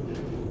grille.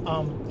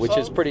 Which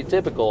is pretty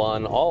typical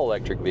on all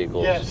electric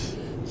vehicles. Yes.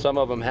 Some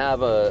of them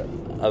have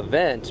a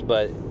vent,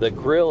 but the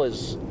grille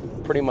is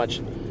pretty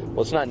much,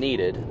 well, it's not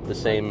needed, the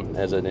same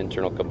as an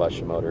internal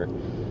combustion motor.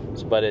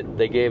 But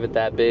they gave it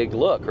that big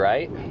look,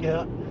 right?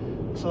 Yeah.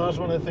 So that was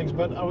one of the things.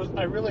 But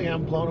I really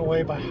am blown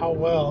away by how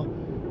well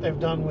they've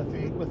done with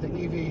the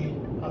EV.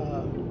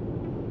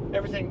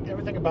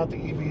 Everything about the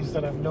EVs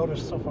that I've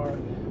noticed so far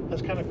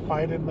has kind of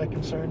quieted my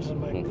concerns and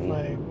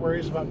my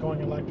worries about going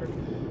electric.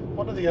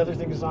 One of the other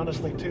things,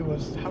 honestly, too,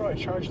 was how do I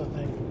charge the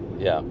thing?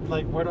 Yeah.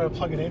 Like, where do I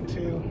plug it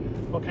into?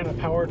 What kind of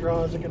power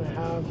draw is it going to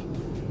have?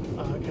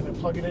 Can I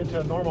plug it into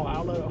a normal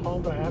outlet at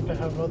home? Do I have to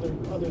have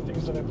other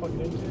things that I plug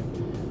it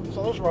into?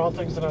 So those were all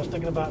things that I was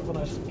thinking about when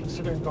I was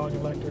considering going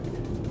electric.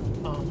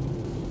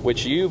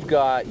 Which you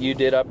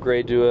did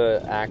upgrade to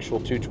a actual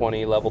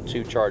 220 level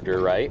 2 charger,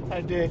 right?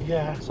 I did,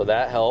 yeah. So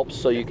that helps.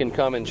 So you can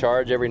come and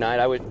charge every night.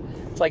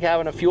 It's like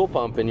having a fuel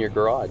pump in your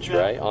garage,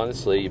 right?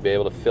 Honestly, you'd be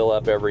able to fill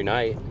up every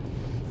night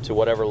to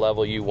whatever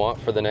level you want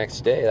for the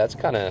next day. That's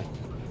kind of,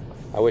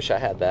 I wish I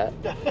had that.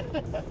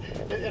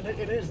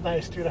 It is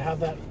nice too to have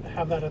that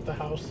at the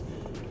house.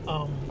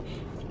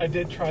 I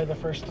did try the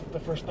first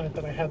night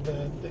that I had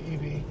the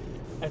EV.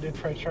 I did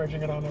try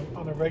charging it on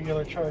a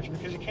regular charge,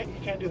 because you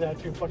can't do that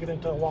too. Plug it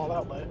into a wall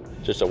outlet.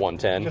 Just a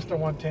 110. Just a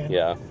 110.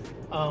 Yeah.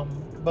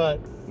 But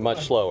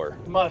much slower.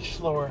 Much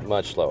slower.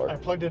 Much slower. I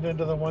plugged it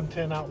into the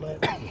 110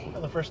 outlet,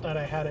 and the first night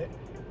I had it,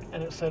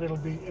 and it said it'll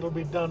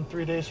be done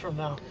 3 days from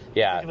now.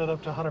 Yeah. Taking it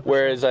up to 100%.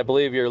 Whereas I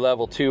believe your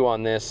level 2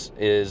 on this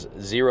is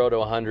 0 to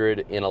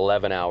 100 in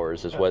 11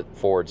 hours is what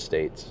Ford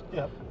states.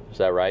 Yep. Is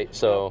that right?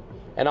 So,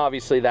 and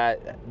obviously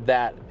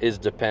that is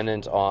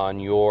dependent on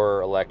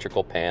your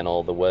electrical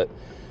panel,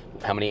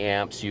 how many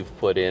amps you've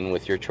put in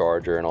with your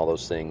charger and all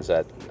those things.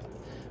 That,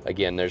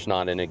 again, there's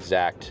not an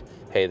exact,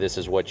 hey, this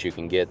is what you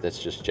can get. That's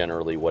just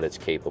generally what it's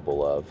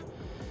capable of.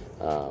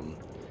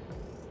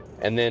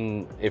 And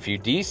then if you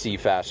DC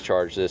fast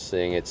charge this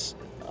thing, it's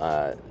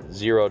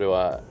 0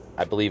 to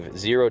I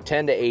believe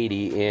 10 to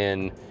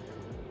 80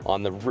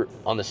 on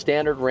the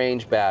standard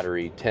range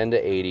battery. 10 to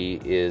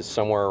 80 is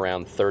somewhere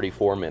around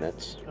 34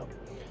 minutes.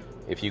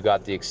 If you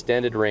got the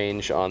extended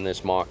range on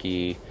this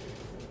Mach-E,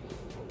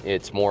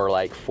 it's more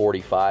like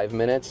 45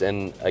 minutes.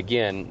 And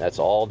again, that's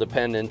all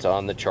dependent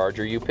on the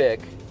charger you pick.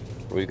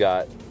 We've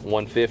got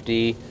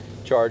 150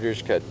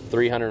 chargers, got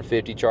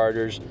 350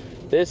 chargers.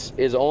 This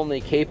is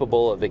only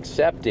capable of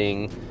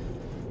accepting,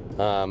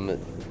 I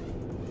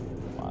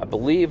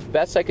believe,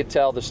 best I could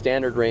tell, the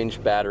standard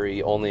range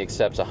battery only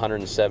accepts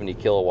 170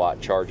 kilowatt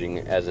charging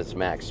as its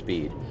max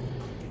speed.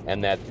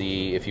 And that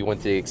if you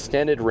went to the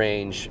extended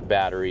range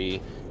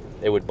battery,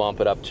 it would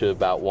bump it up to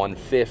about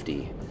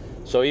 150.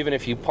 So even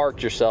if you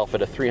parked yourself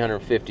at a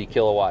 350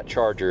 kilowatt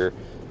charger,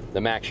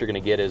 the max you're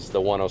going to get is the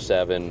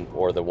 107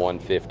 or the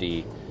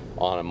 150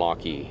 on a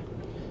Mach-E,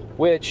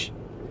 which,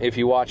 if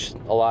you watch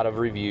a lot of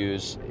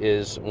reviews,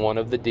 is one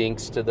of the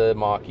dinks to the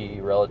Mach-E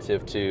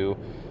relative to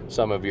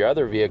some of your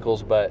other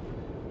vehicles. But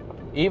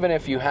even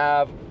if you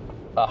have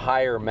a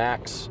higher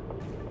max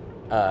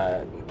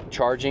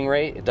charging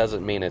rate, it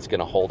doesn't mean it's going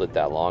to hold it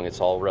that long. It's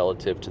all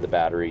relative to the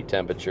battery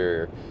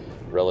temperature,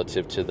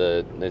 relative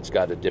to it's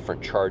got a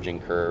different charging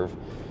curve.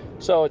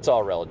 So it's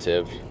all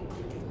relative.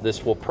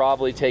 This will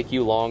probably take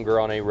you longer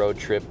on a road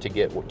trip to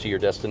get to your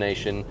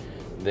destination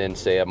than,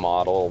 say, a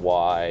Model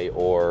Y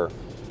or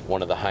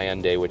one of the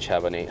Hyundai, which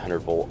have an 800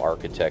 volt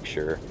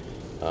architecture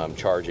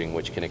charging,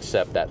 which can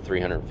accept that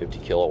 350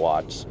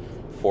 kilowatts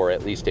for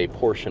at least a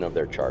portion of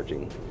their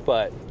charging.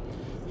 But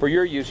for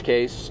your use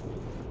case,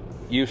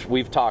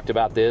 we've talked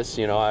about this,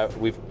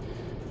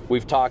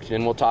 we've talked,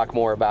 and we'll talk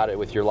more about it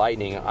with your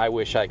Lightning. I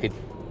wish I could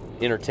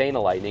entertain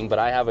a Lightning, but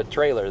I have a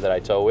trailer that I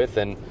tow with,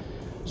 and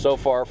so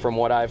far from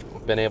what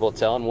I've been able to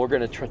tell, and we're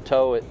going to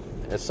tow it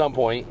at some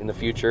point in the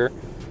future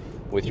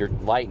with your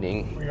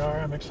Lightning. We are.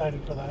 I'm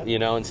excited for that.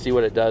 And see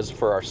what it does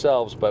for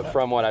ourselves. But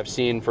from what I've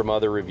seen from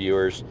other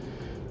reviewers,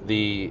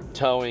 the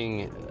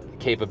towing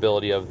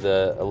capability of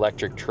the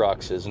electric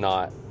trucks is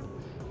not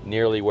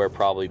nearly where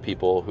probably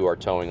people who are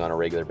towing on a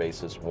regular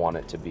basis want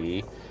it to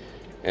be.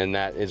 And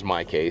that is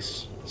my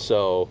case.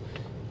 So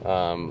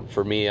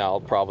for me,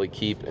 I'll probably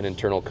keep an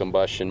internal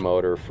combustion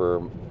motor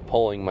for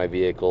pulling my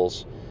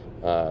vehicles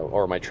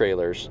or my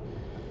trailers.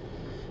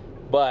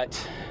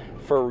 But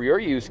for your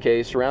use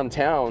case around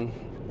town,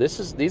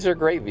 these are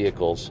great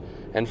vehicles.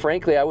 And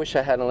frankly, I wish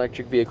I had an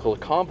electric vehicle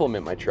to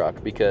complement my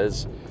truck,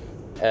 because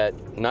at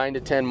 9 to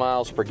 10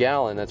 miles per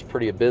gallon, that's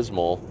pretty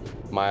abysmal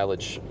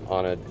mileage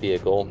on a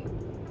vehicle.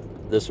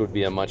 This would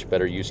be a much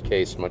better use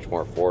case, much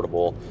more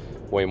affordable,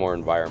 way more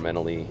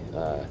environmentally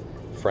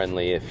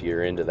friendly if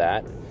you're into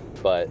that.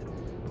 But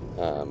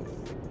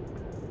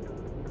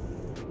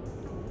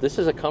this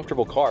is a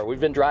comfortable car. We've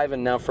been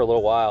driving now for a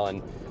little while,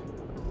 and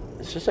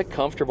it's just a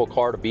comfortable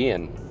car to be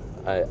in.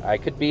 I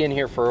could be in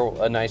here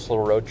for a nice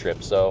little road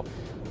trip. So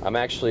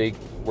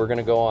we're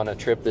gonna go on a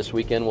trip this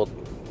weekend.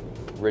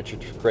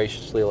 Richard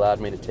graciously allowed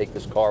me to take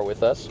this car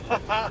with us.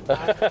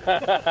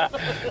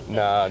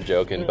 No, I'm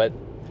joking, but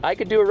I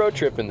could do a road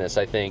trip in this,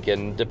 I think,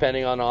 and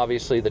depending on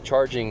obviously the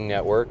charging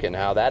network and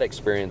how that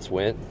experience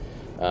went,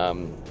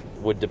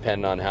 would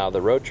depend on how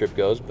the road trip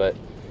goes. But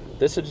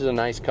this is a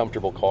nice,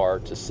 comfortable car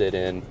to sit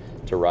in,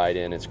 to ride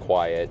in. It's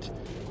quiet,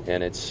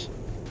 and it's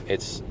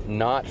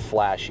not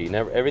flashy.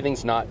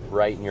 Everything's not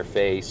right in your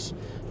face.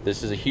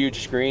 This is a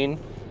huge screen,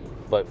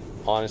 but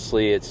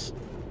honestly, it's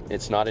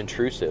not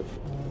intrusive.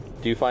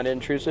 Do you find it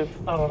intrusive?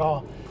 Not at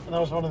all. And that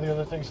was one of the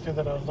other things too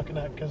that I was looking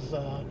at, because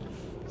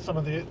some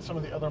of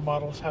the other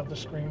models have the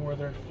screen where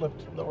they're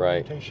flipped the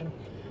orientation,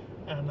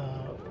 right. And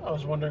I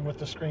was wondering, with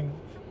the screen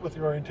with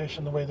the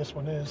orientation the way this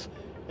one is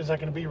that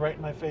going to be right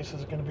in my face?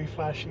 Is it going to be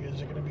flashy?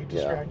 Is it going to be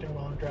distracting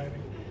while I'm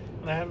driving?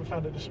 And I haven't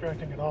found it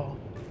distracting at all.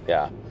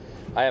 Yeah,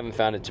 I haven't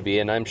found it to be,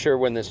 and I'm sure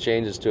when this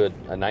changes to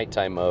a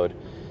nighttime mode,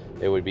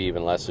 it would be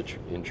even less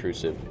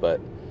intrusive.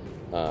 But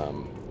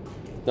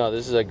no,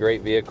 this is a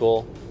great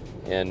vehicle,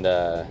 and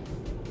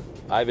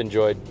I've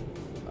enjoyed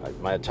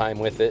my time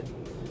with it.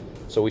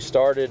 So we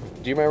started,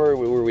 do you remember,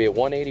 were we at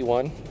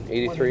 181,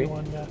 83?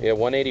 181, yeah,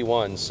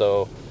 181.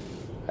 So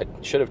I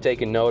should have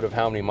taken note of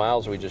how many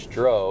miles we just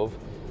drove,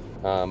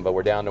 but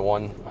we're down to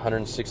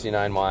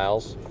 169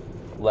 miles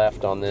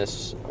left on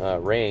this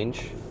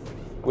range,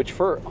 which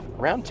for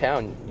around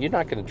town, you're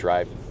not going to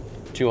drive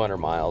 200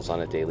 miles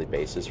on a daily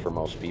basis for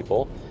most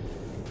people.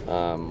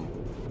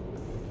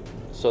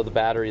 So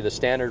the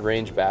standard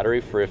range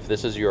battery for if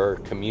this is your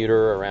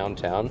commuter around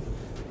town,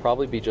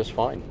 probably be just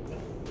fine,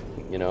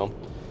 you know.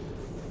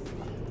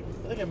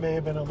 I think it may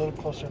have been a little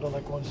closer to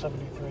like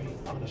 173,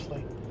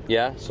 honestly.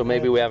 Yeah, so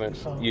maybe we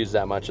haven't used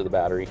that much of the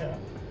battery. Yeah.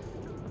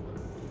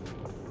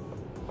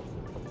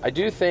 I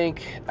do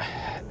think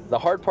the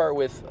hard part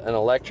with an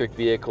electric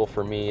vehicle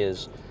for me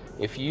is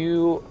if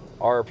you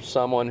are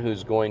someone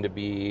who's going to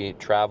be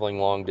traveling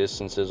long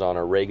distances on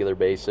a regular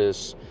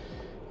basis,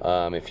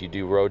 if you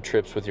do road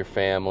trips with your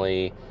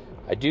family,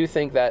 I do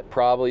think that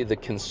probably the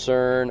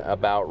concern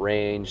about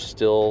range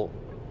still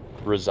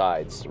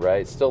resides,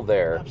 right? It's still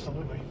there.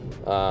 Absolutely.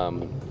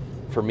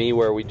 For me,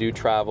 where we do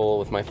travel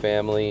with my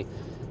family,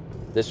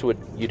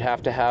 you'd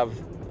have to have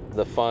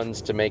the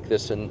funds to make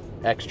this an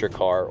extra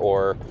car,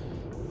 or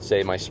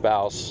say my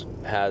spouse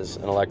has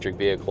an electric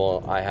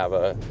vehicle, I have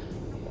an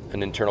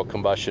internal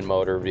combustion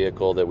motor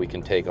vehicle that we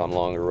can take on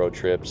longer road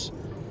trips.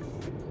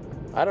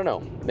 I don't know,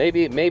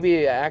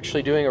 maybe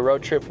actually doing a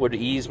road trip would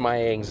ease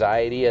my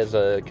anxiety as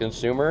a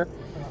consumer,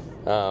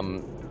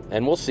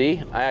 and we'll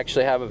see. I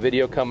actually have a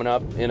video coming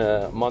up in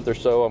a month or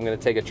so. I'm going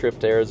to take a trip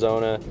to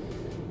Arizona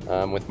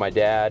with my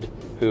dad,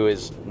 who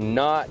is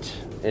not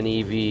an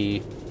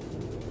EV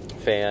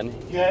fan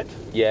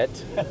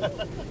yet.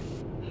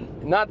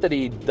 Not that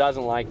he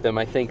doesn't like them.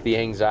 I think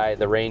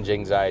the range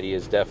anxiety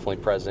is definitely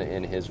present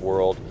in his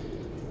world.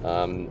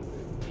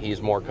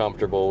 He's more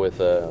comfortable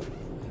with an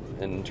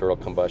internal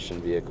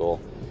combustion vehicle.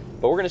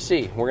 But we're going to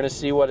see. We're going to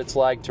see what it's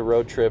like to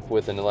road trip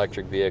with an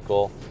electric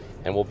vehicle,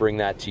 and we'll bring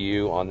that to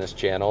you on this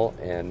channel,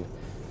 and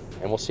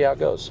we'll see how it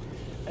goes.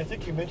 I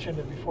think you mentioned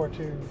it before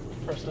too,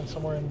 Preston,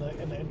 somewhere in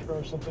the intro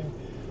or something,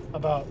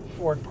 about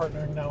Ford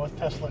partnering now with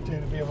Tesla too,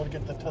 to be able to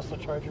get the Tesla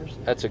chargers.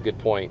 That's a good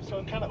point. So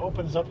it kind of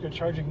opens up your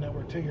charging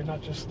network too. You're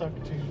not just stuck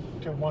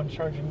to one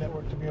charging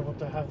network, to be able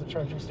to have the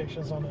charging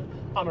stations on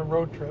a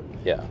road trip.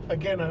 Yeah.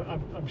 Again,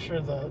 I'm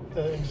sure the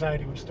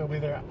anxiety would still be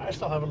there. I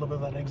still have a little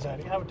bit of that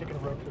anxiety. I haven't taken a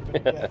road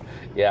trip yet.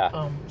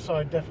 Yeah. So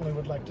I definitely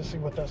would like to see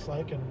what that's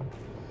like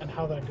and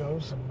how that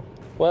goes.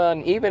 Well,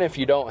 and even if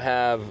you don't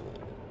have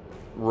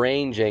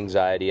range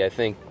anxiety, I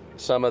think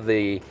some of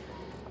the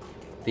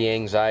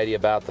anxiety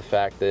about the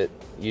fact that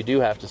you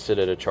do have to sit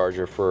at a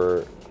charger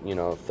for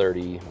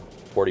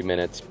 30-40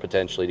 minutes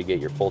potentially to get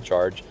your full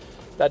charge,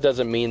 that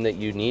doesn't mean that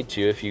you need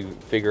to. If you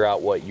figure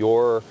out what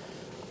your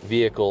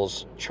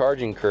vehicle's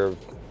charging curve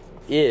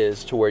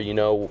is, to where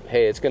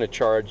hey, it's going to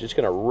charge, it's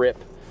going to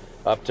rip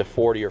up to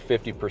 40 or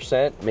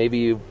 50%, maybe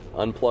you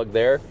unplug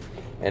there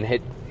and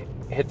hit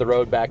the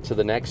road back to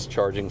the next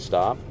charging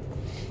stop,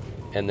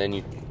 and then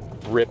you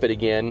rip it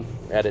again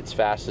at its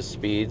fastest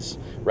speeds,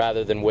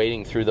 rather than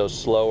waiting through those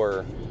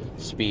slower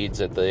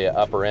speeds at the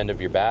upper end of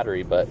your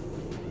battery. But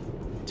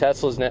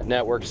Tesla's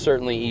network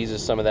certainly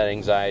eases some of that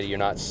anxiety. You're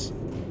not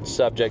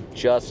subject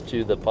just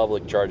to the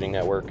public charging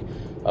network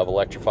of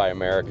Electrify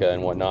America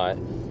and whatnot.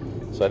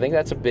 So I think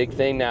that's a big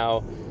thing.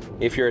 Now,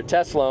 if you're a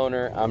Tesla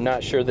owner, I'm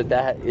not sure that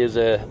that is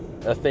a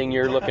thing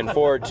you're looking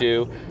forward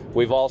to.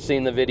 We've all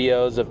seen the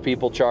videos of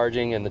people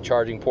charging, and the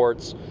charging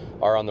ports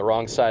are on the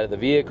wrong side of the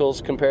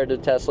vehicles compared to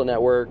Tesla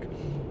network.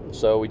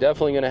 So we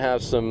definitely going to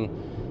have some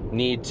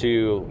need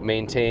to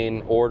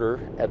maintain order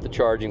at the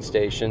charging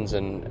stations,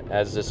 and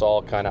as this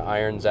all kind of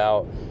irons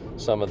out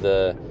some of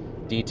the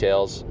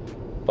details,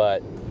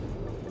 but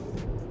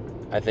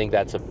I think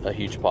that's a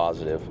huge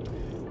positive.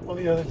 One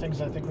of the other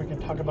things I think we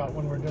can talk about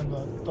when we're doing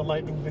the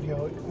Lightning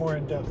video more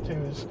in depth too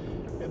is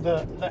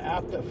the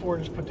app that Ford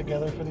has put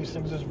together for these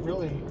things is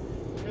really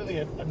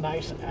a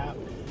nice app.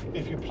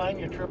 If you plan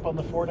your trip on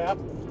the Ford app,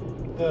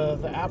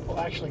 the app will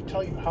actually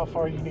tell you how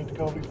far you need to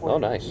go before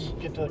you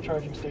get to the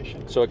charging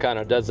station. So it kind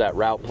of does that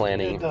route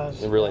planning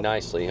really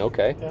nicely.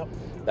 Okay. Yep.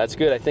 That's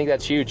good. I think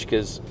that's huge,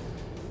 because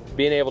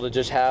being able to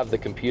just have the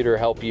computer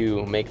help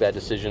you make that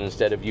decision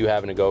instead of you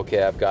having to go,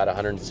 okay, I've got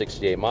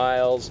 168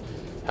 miles.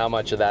 How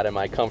much of that am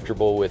I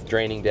comfortable with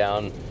draining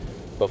down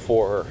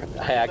before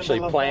I actually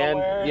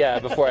plan? Yeah,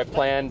 before I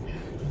plan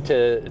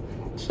to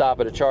stop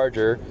at a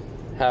charger,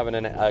 having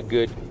a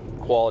good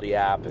quality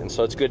app. And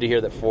so it's good to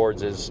hear that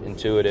Ford's is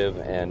intuitive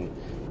and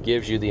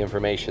gives you the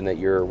information that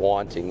you're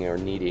wanting or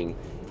needing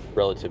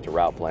relative to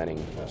route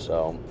planning.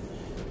 So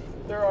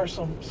there are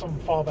some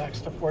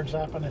fallbacks to Ford's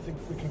app, and I think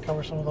we can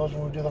cover some of those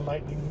when we do the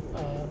Lightning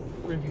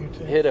review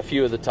too. Hit a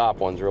few of the top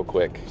ones real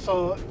quick.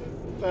 So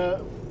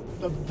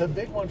the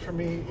big one for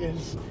me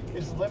is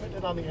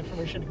limited on the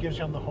information it gives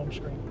you on the home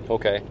screen.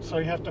 Okay. So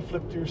you have to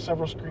flip through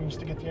several screens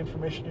to get the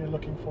information you're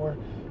looking for,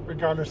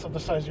 regardless of the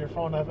size of your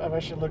phone. I've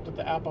actually looked at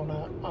the app on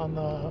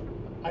the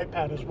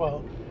iPad as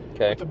well.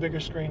 Okay. With the bigger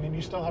screen, and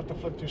you still have to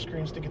flip through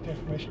screens to get the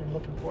information you're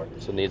looking for.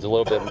 So it needs a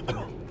little bit,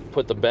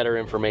 put the better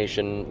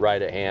information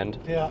right at hand.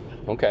 Yeah.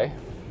 Okay.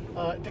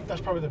 I think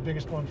that's probably the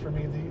biggest one for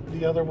me.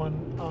 The other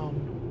one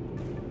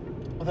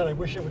that I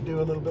wish it would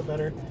do a little bit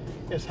better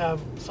is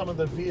have some of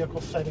the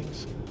vehicle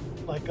settings,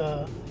 like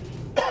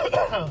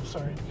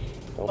sorry,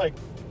 like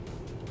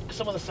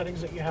some of the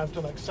settings that you have to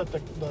like set the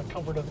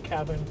comfort of the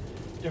cabin,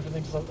 different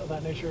things of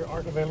that nature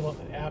aren't available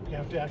in the app. You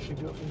have to actually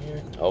do it from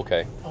here.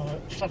 Okay.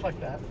 Stuff like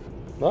that.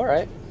 All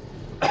right.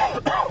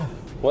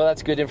 Well,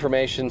 that's good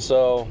information.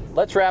 So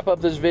let's wrap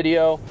up this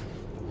video.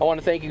 I want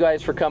to thank you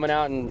guys for coming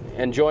out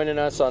and joining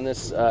us on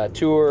this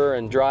tour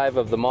and drive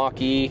of the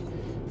Mach-E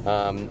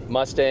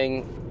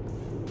Mustang.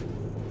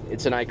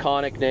 It's an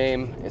iconic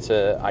name. It's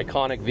an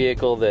iconic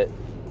vehicle that,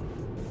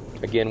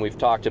 again, we've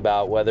talked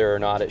about whether or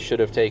not it should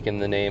have taken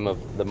the name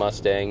of the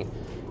Mustang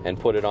and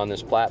put it on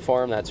this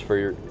platform. That's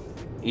for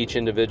each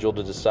individual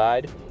to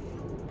decide.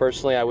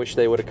 Personally, I wish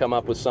they would have come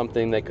up with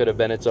something that could have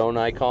been its own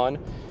icon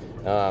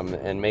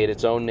and made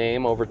its own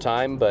name over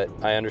time, but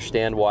I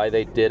understand why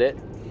they did it.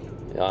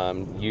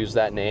 Use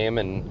that name,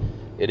 and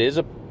it is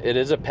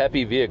a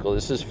peppy vehicle.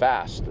 This is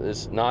fast.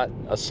 It's not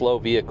a slow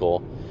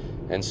vehicle,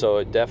 and so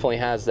it definitely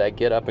has that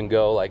get up and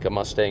go like a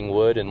Mustang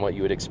would and what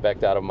you would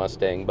expect out of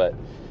Mustang. But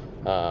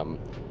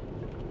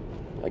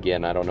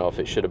again, I don't know if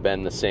it should have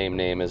been the same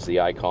name as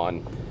the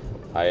icon.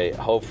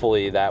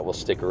 Hopefully that will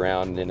stick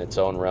around in its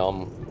own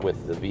realm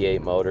with the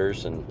V8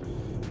 motors, and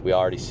we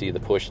already see the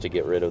push to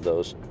get rid of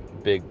those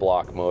big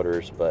block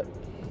motors. But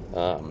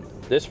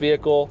this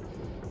vehicle,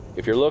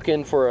 if you're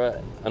looking for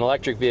an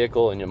electric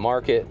vehicle in your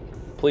market,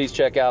 please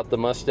check out the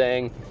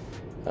Mustang.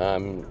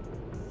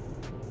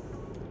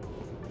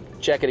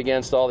 Check it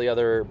against all the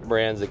other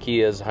brands, the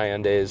Kias,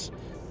 Hyundais,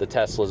 the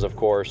Teslas, of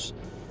course,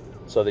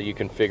 so that you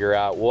can figure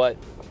out what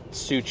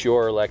suits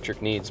your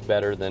electric needs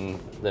better than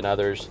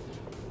others.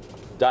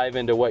 Dive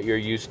into what your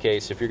use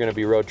case. If you're going to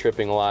be road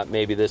tripping a lot,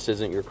 maybe this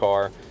isn't your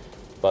car,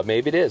 but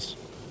maybe it is.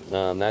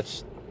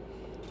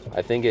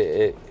 I think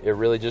it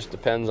really just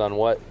depends on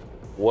what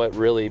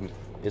really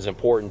is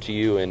important to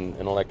you in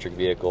an electric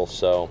vehicle.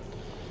 So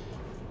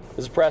this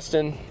is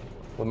Preston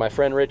with my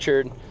friend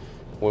Richard.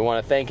 We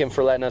want to thank him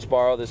for letting us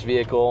borrow this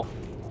vehicle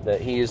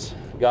that he's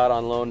got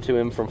on loan to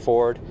him from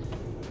Ford,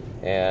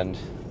 and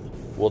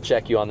we'll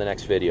check you on the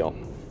next video.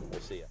 We'll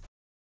see you.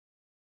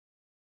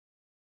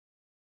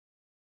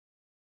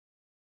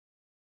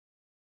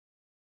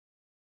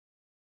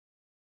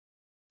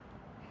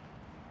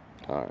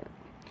 All right.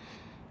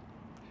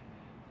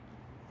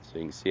 So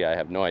you can see I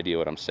have no idea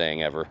what I'm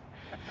saying ever.